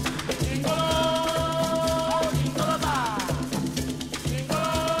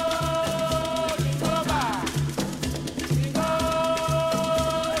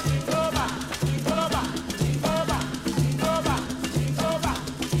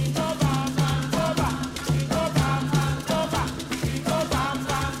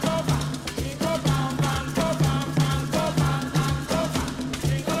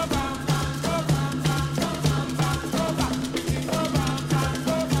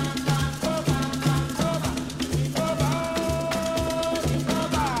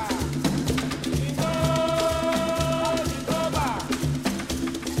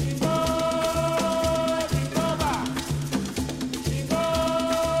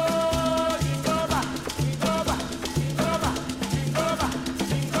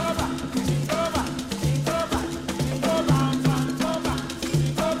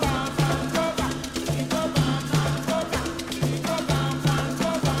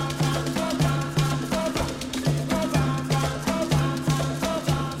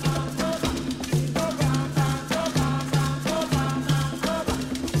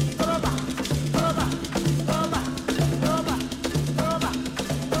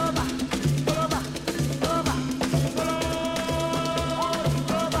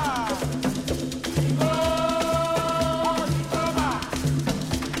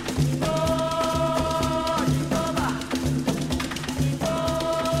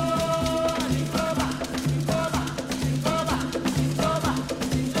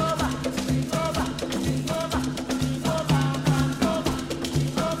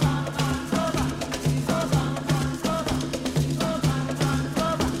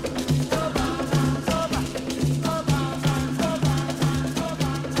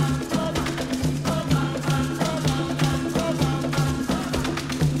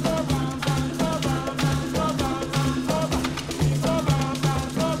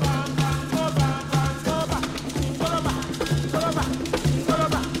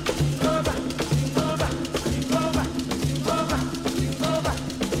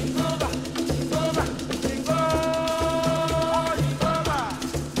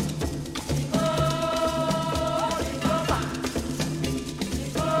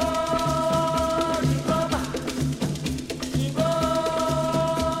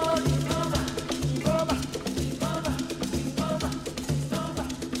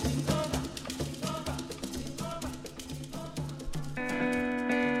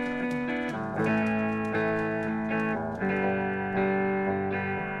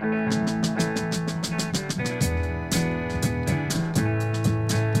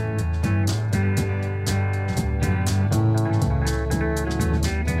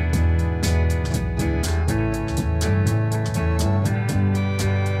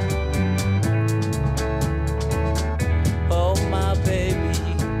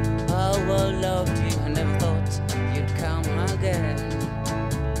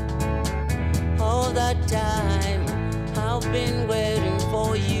what time I've been waiting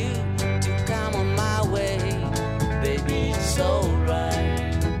for you to come on my way. Baby, it's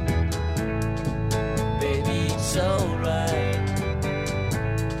alright. Baby, it's alright.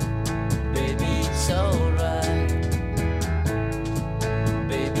 Baby, it's alright.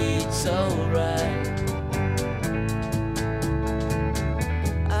 Baby, it's alright.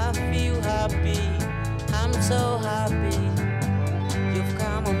 I feel happy, I'm so happy. You've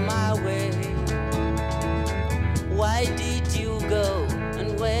come on my way. Why did you go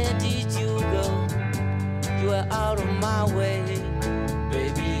and where did you go? You are out of my way.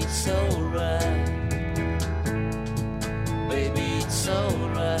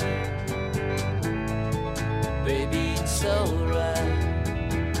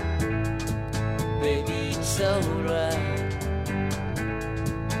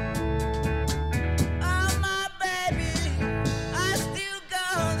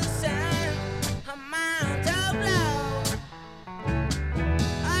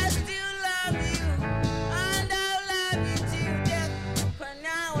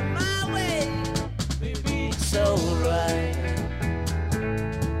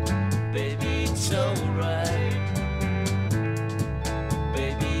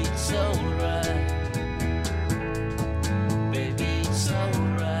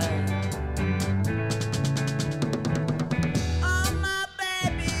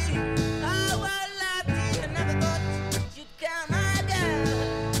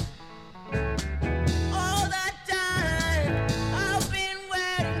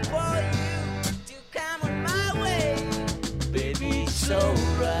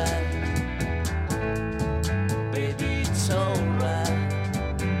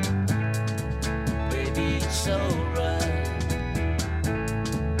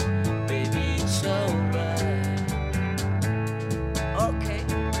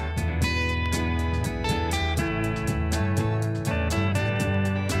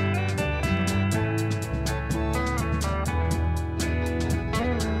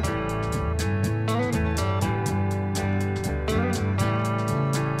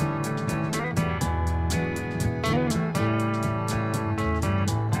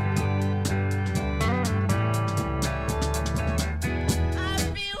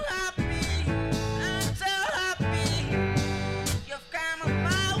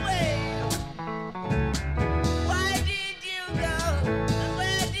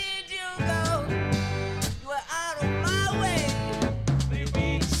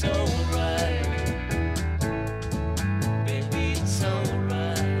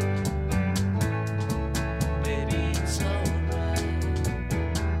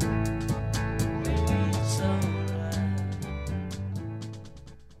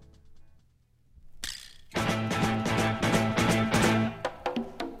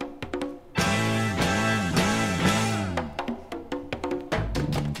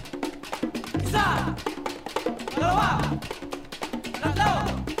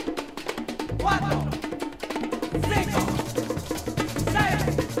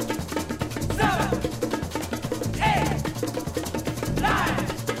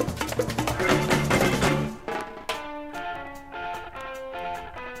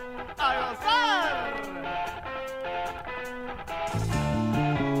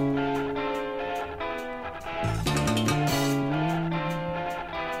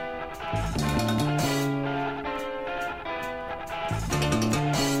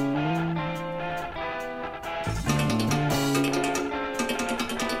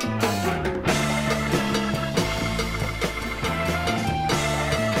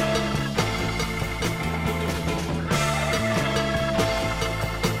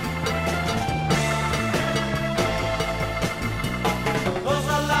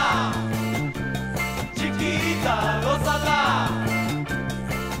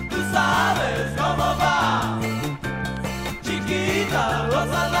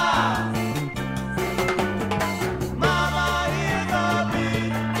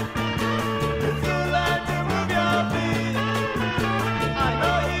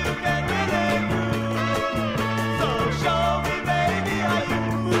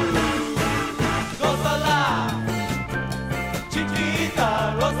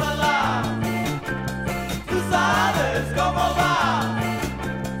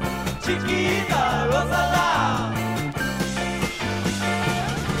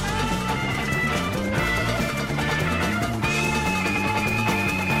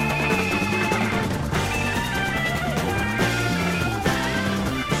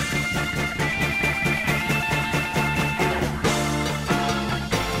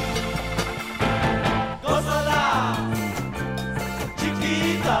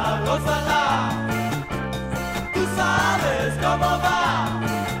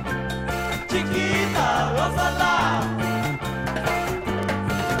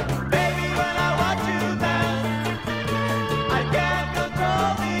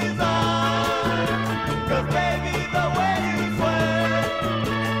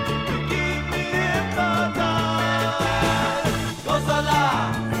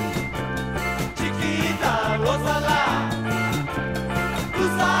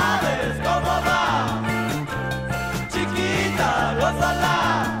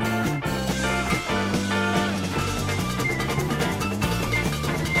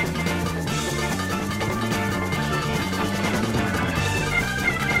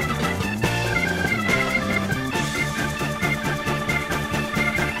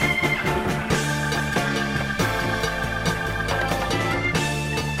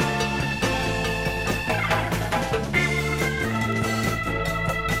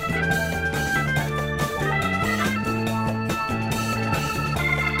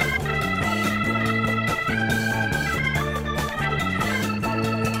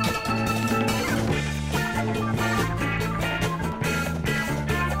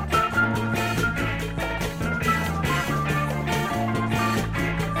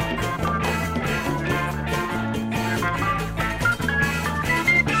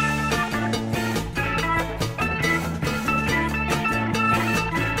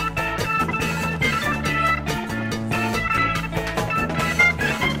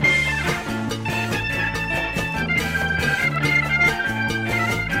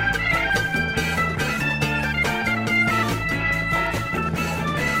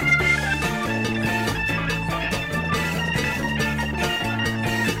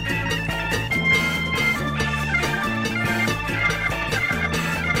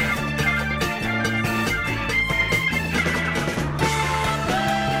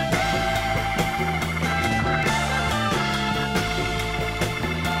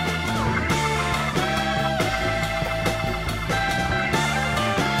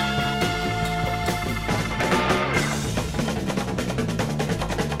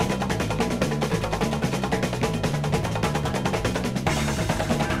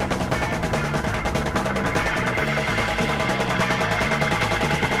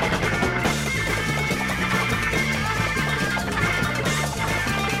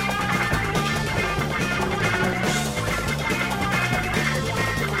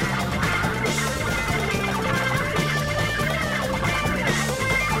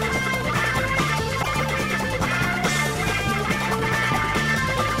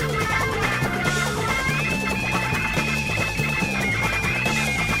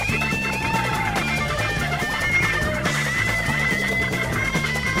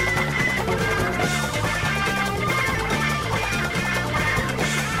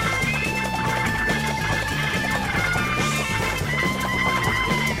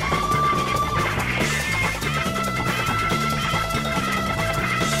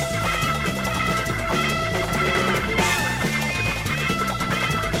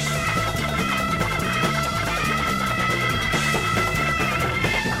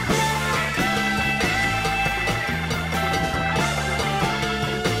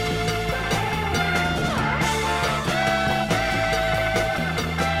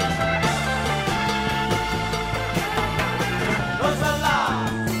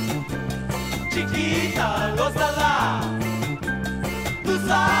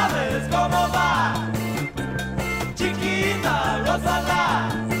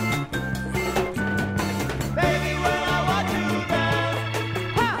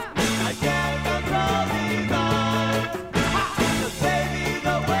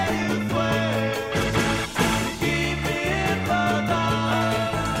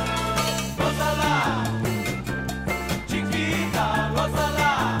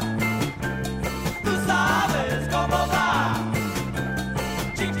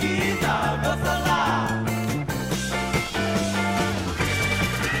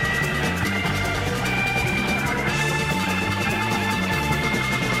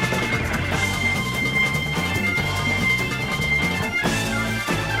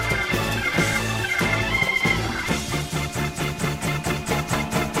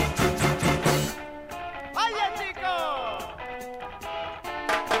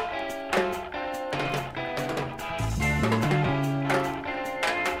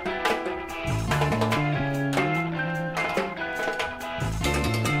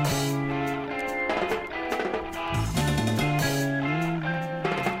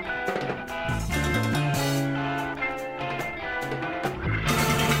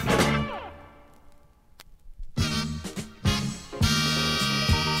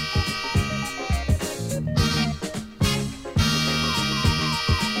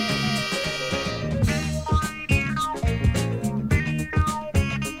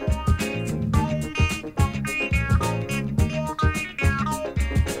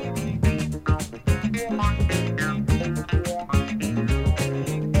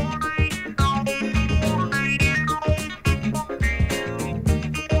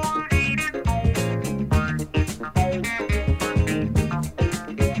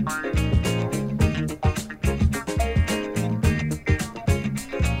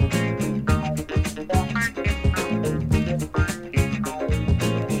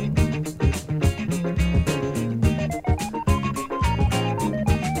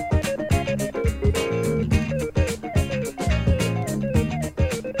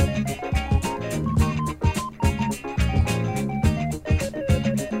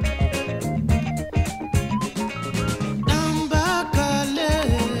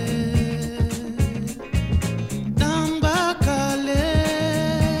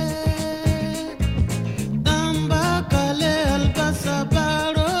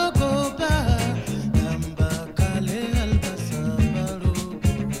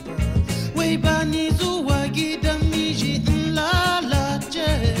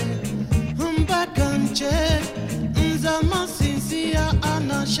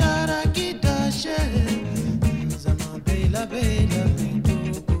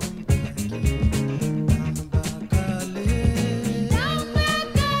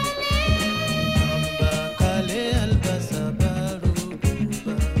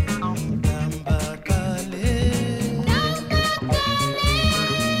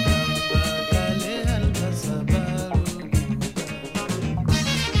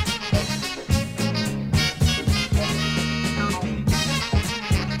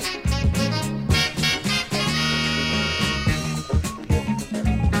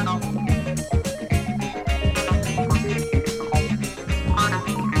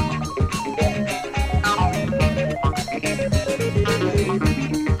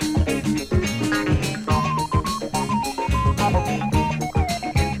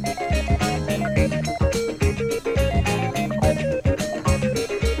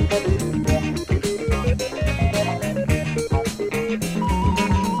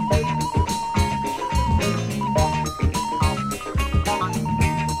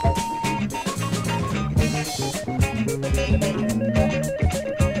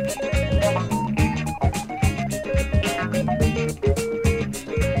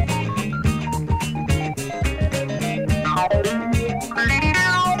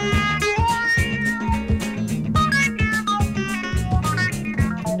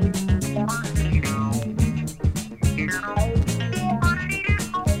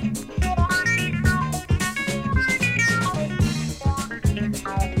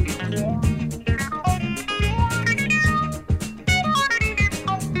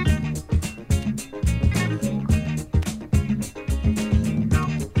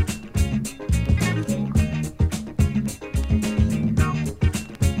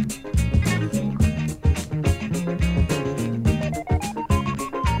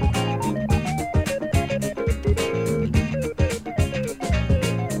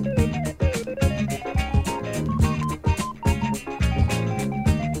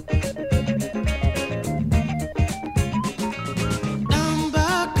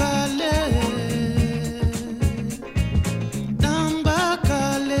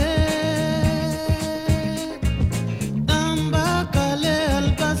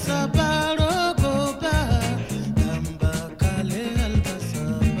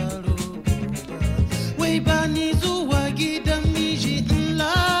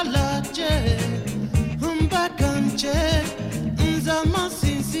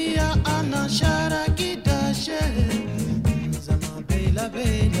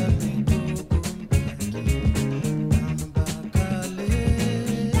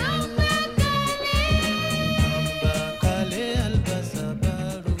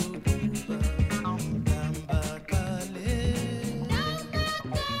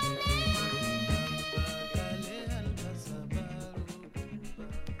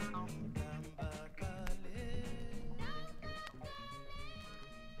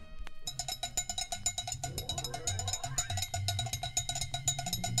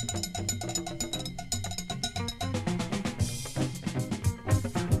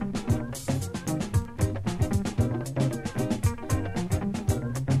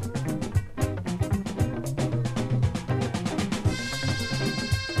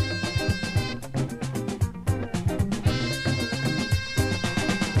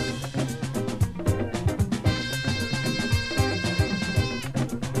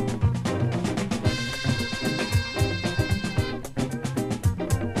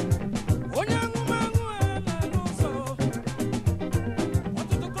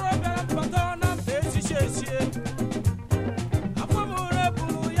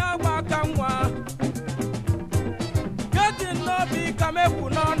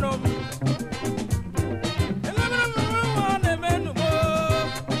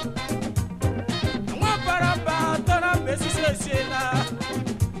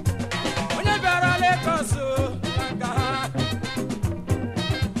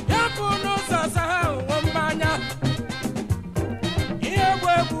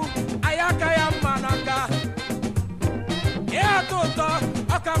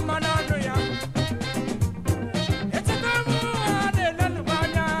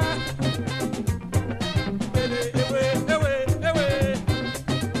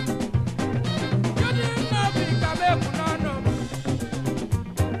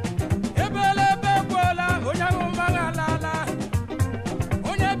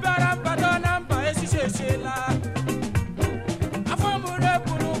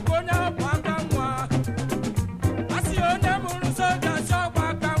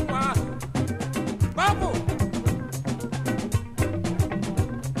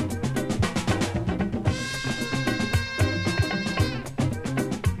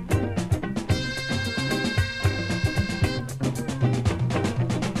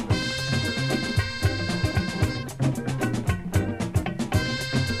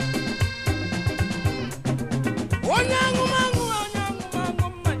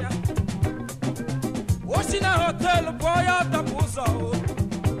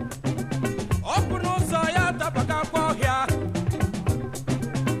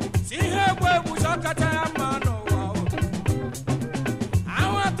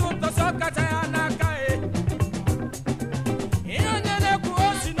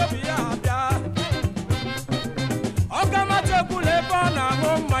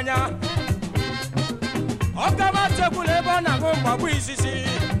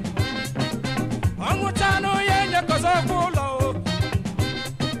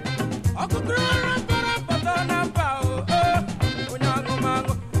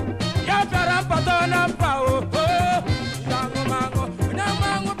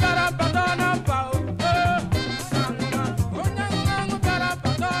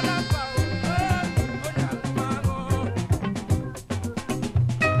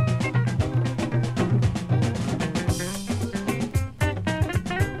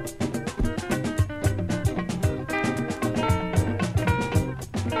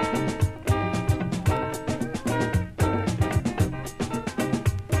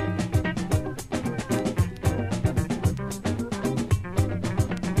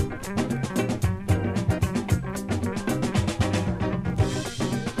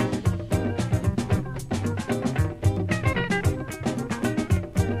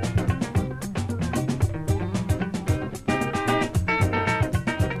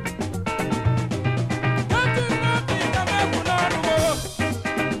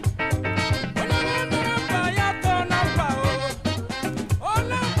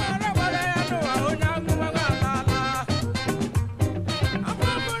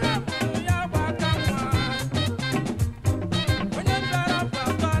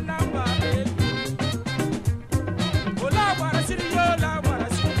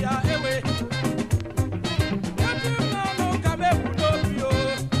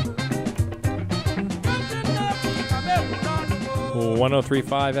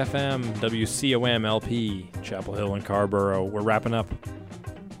 .103.5 FM, WCOM LP, Chapel Hill and Carborough. We're wrapping up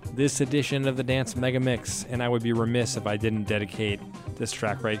this edition of the Dance Mega Mix, and I would be remiss if I didn't dedicate this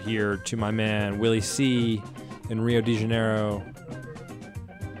track right here to my man Willie C in Rio de Janeiro.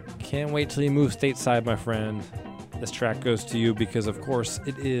 Can't wait till you move stateside, my friend. This track goes to you because, of course,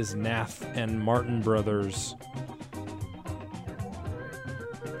 it is Nath and Martin Brothers.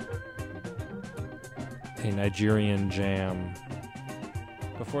 A Nigerian jam.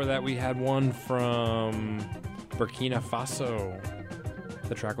 Before that, we had one from Burkina Faso.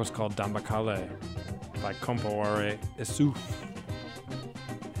 The track was called Dambakale by Compaoré Issouf.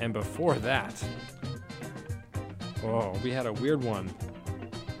 And before that, we had a weird one.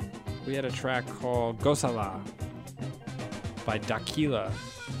 We had a track called Gosala by Dakila.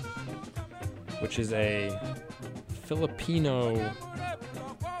 which is a Filipino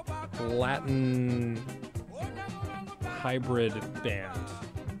Latin hybrid band.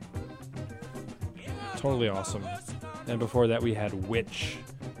 Totally awesome. And before that we had Witch,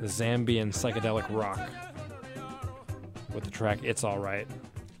 the Zambian psychedelic rock, with the track It's Alright.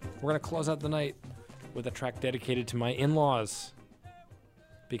 We're going to close out the night with a track dedicated to my in-laws,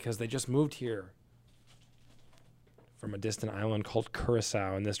 because they just moved here from a distant island called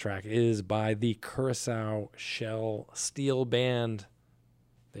Curacao, and this track is by the Curacao Shell Steel Band.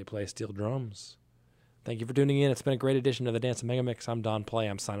 They play steel drums. Thank you for tuning in. It's been a great edition of the Dance Mega Mix. I'm Don Play.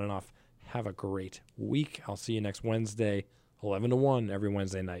 I'm signing off. Have a great week. I'll see you next Wednesday, 11 to 1 every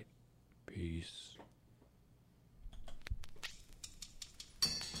Wednesday night. Peace.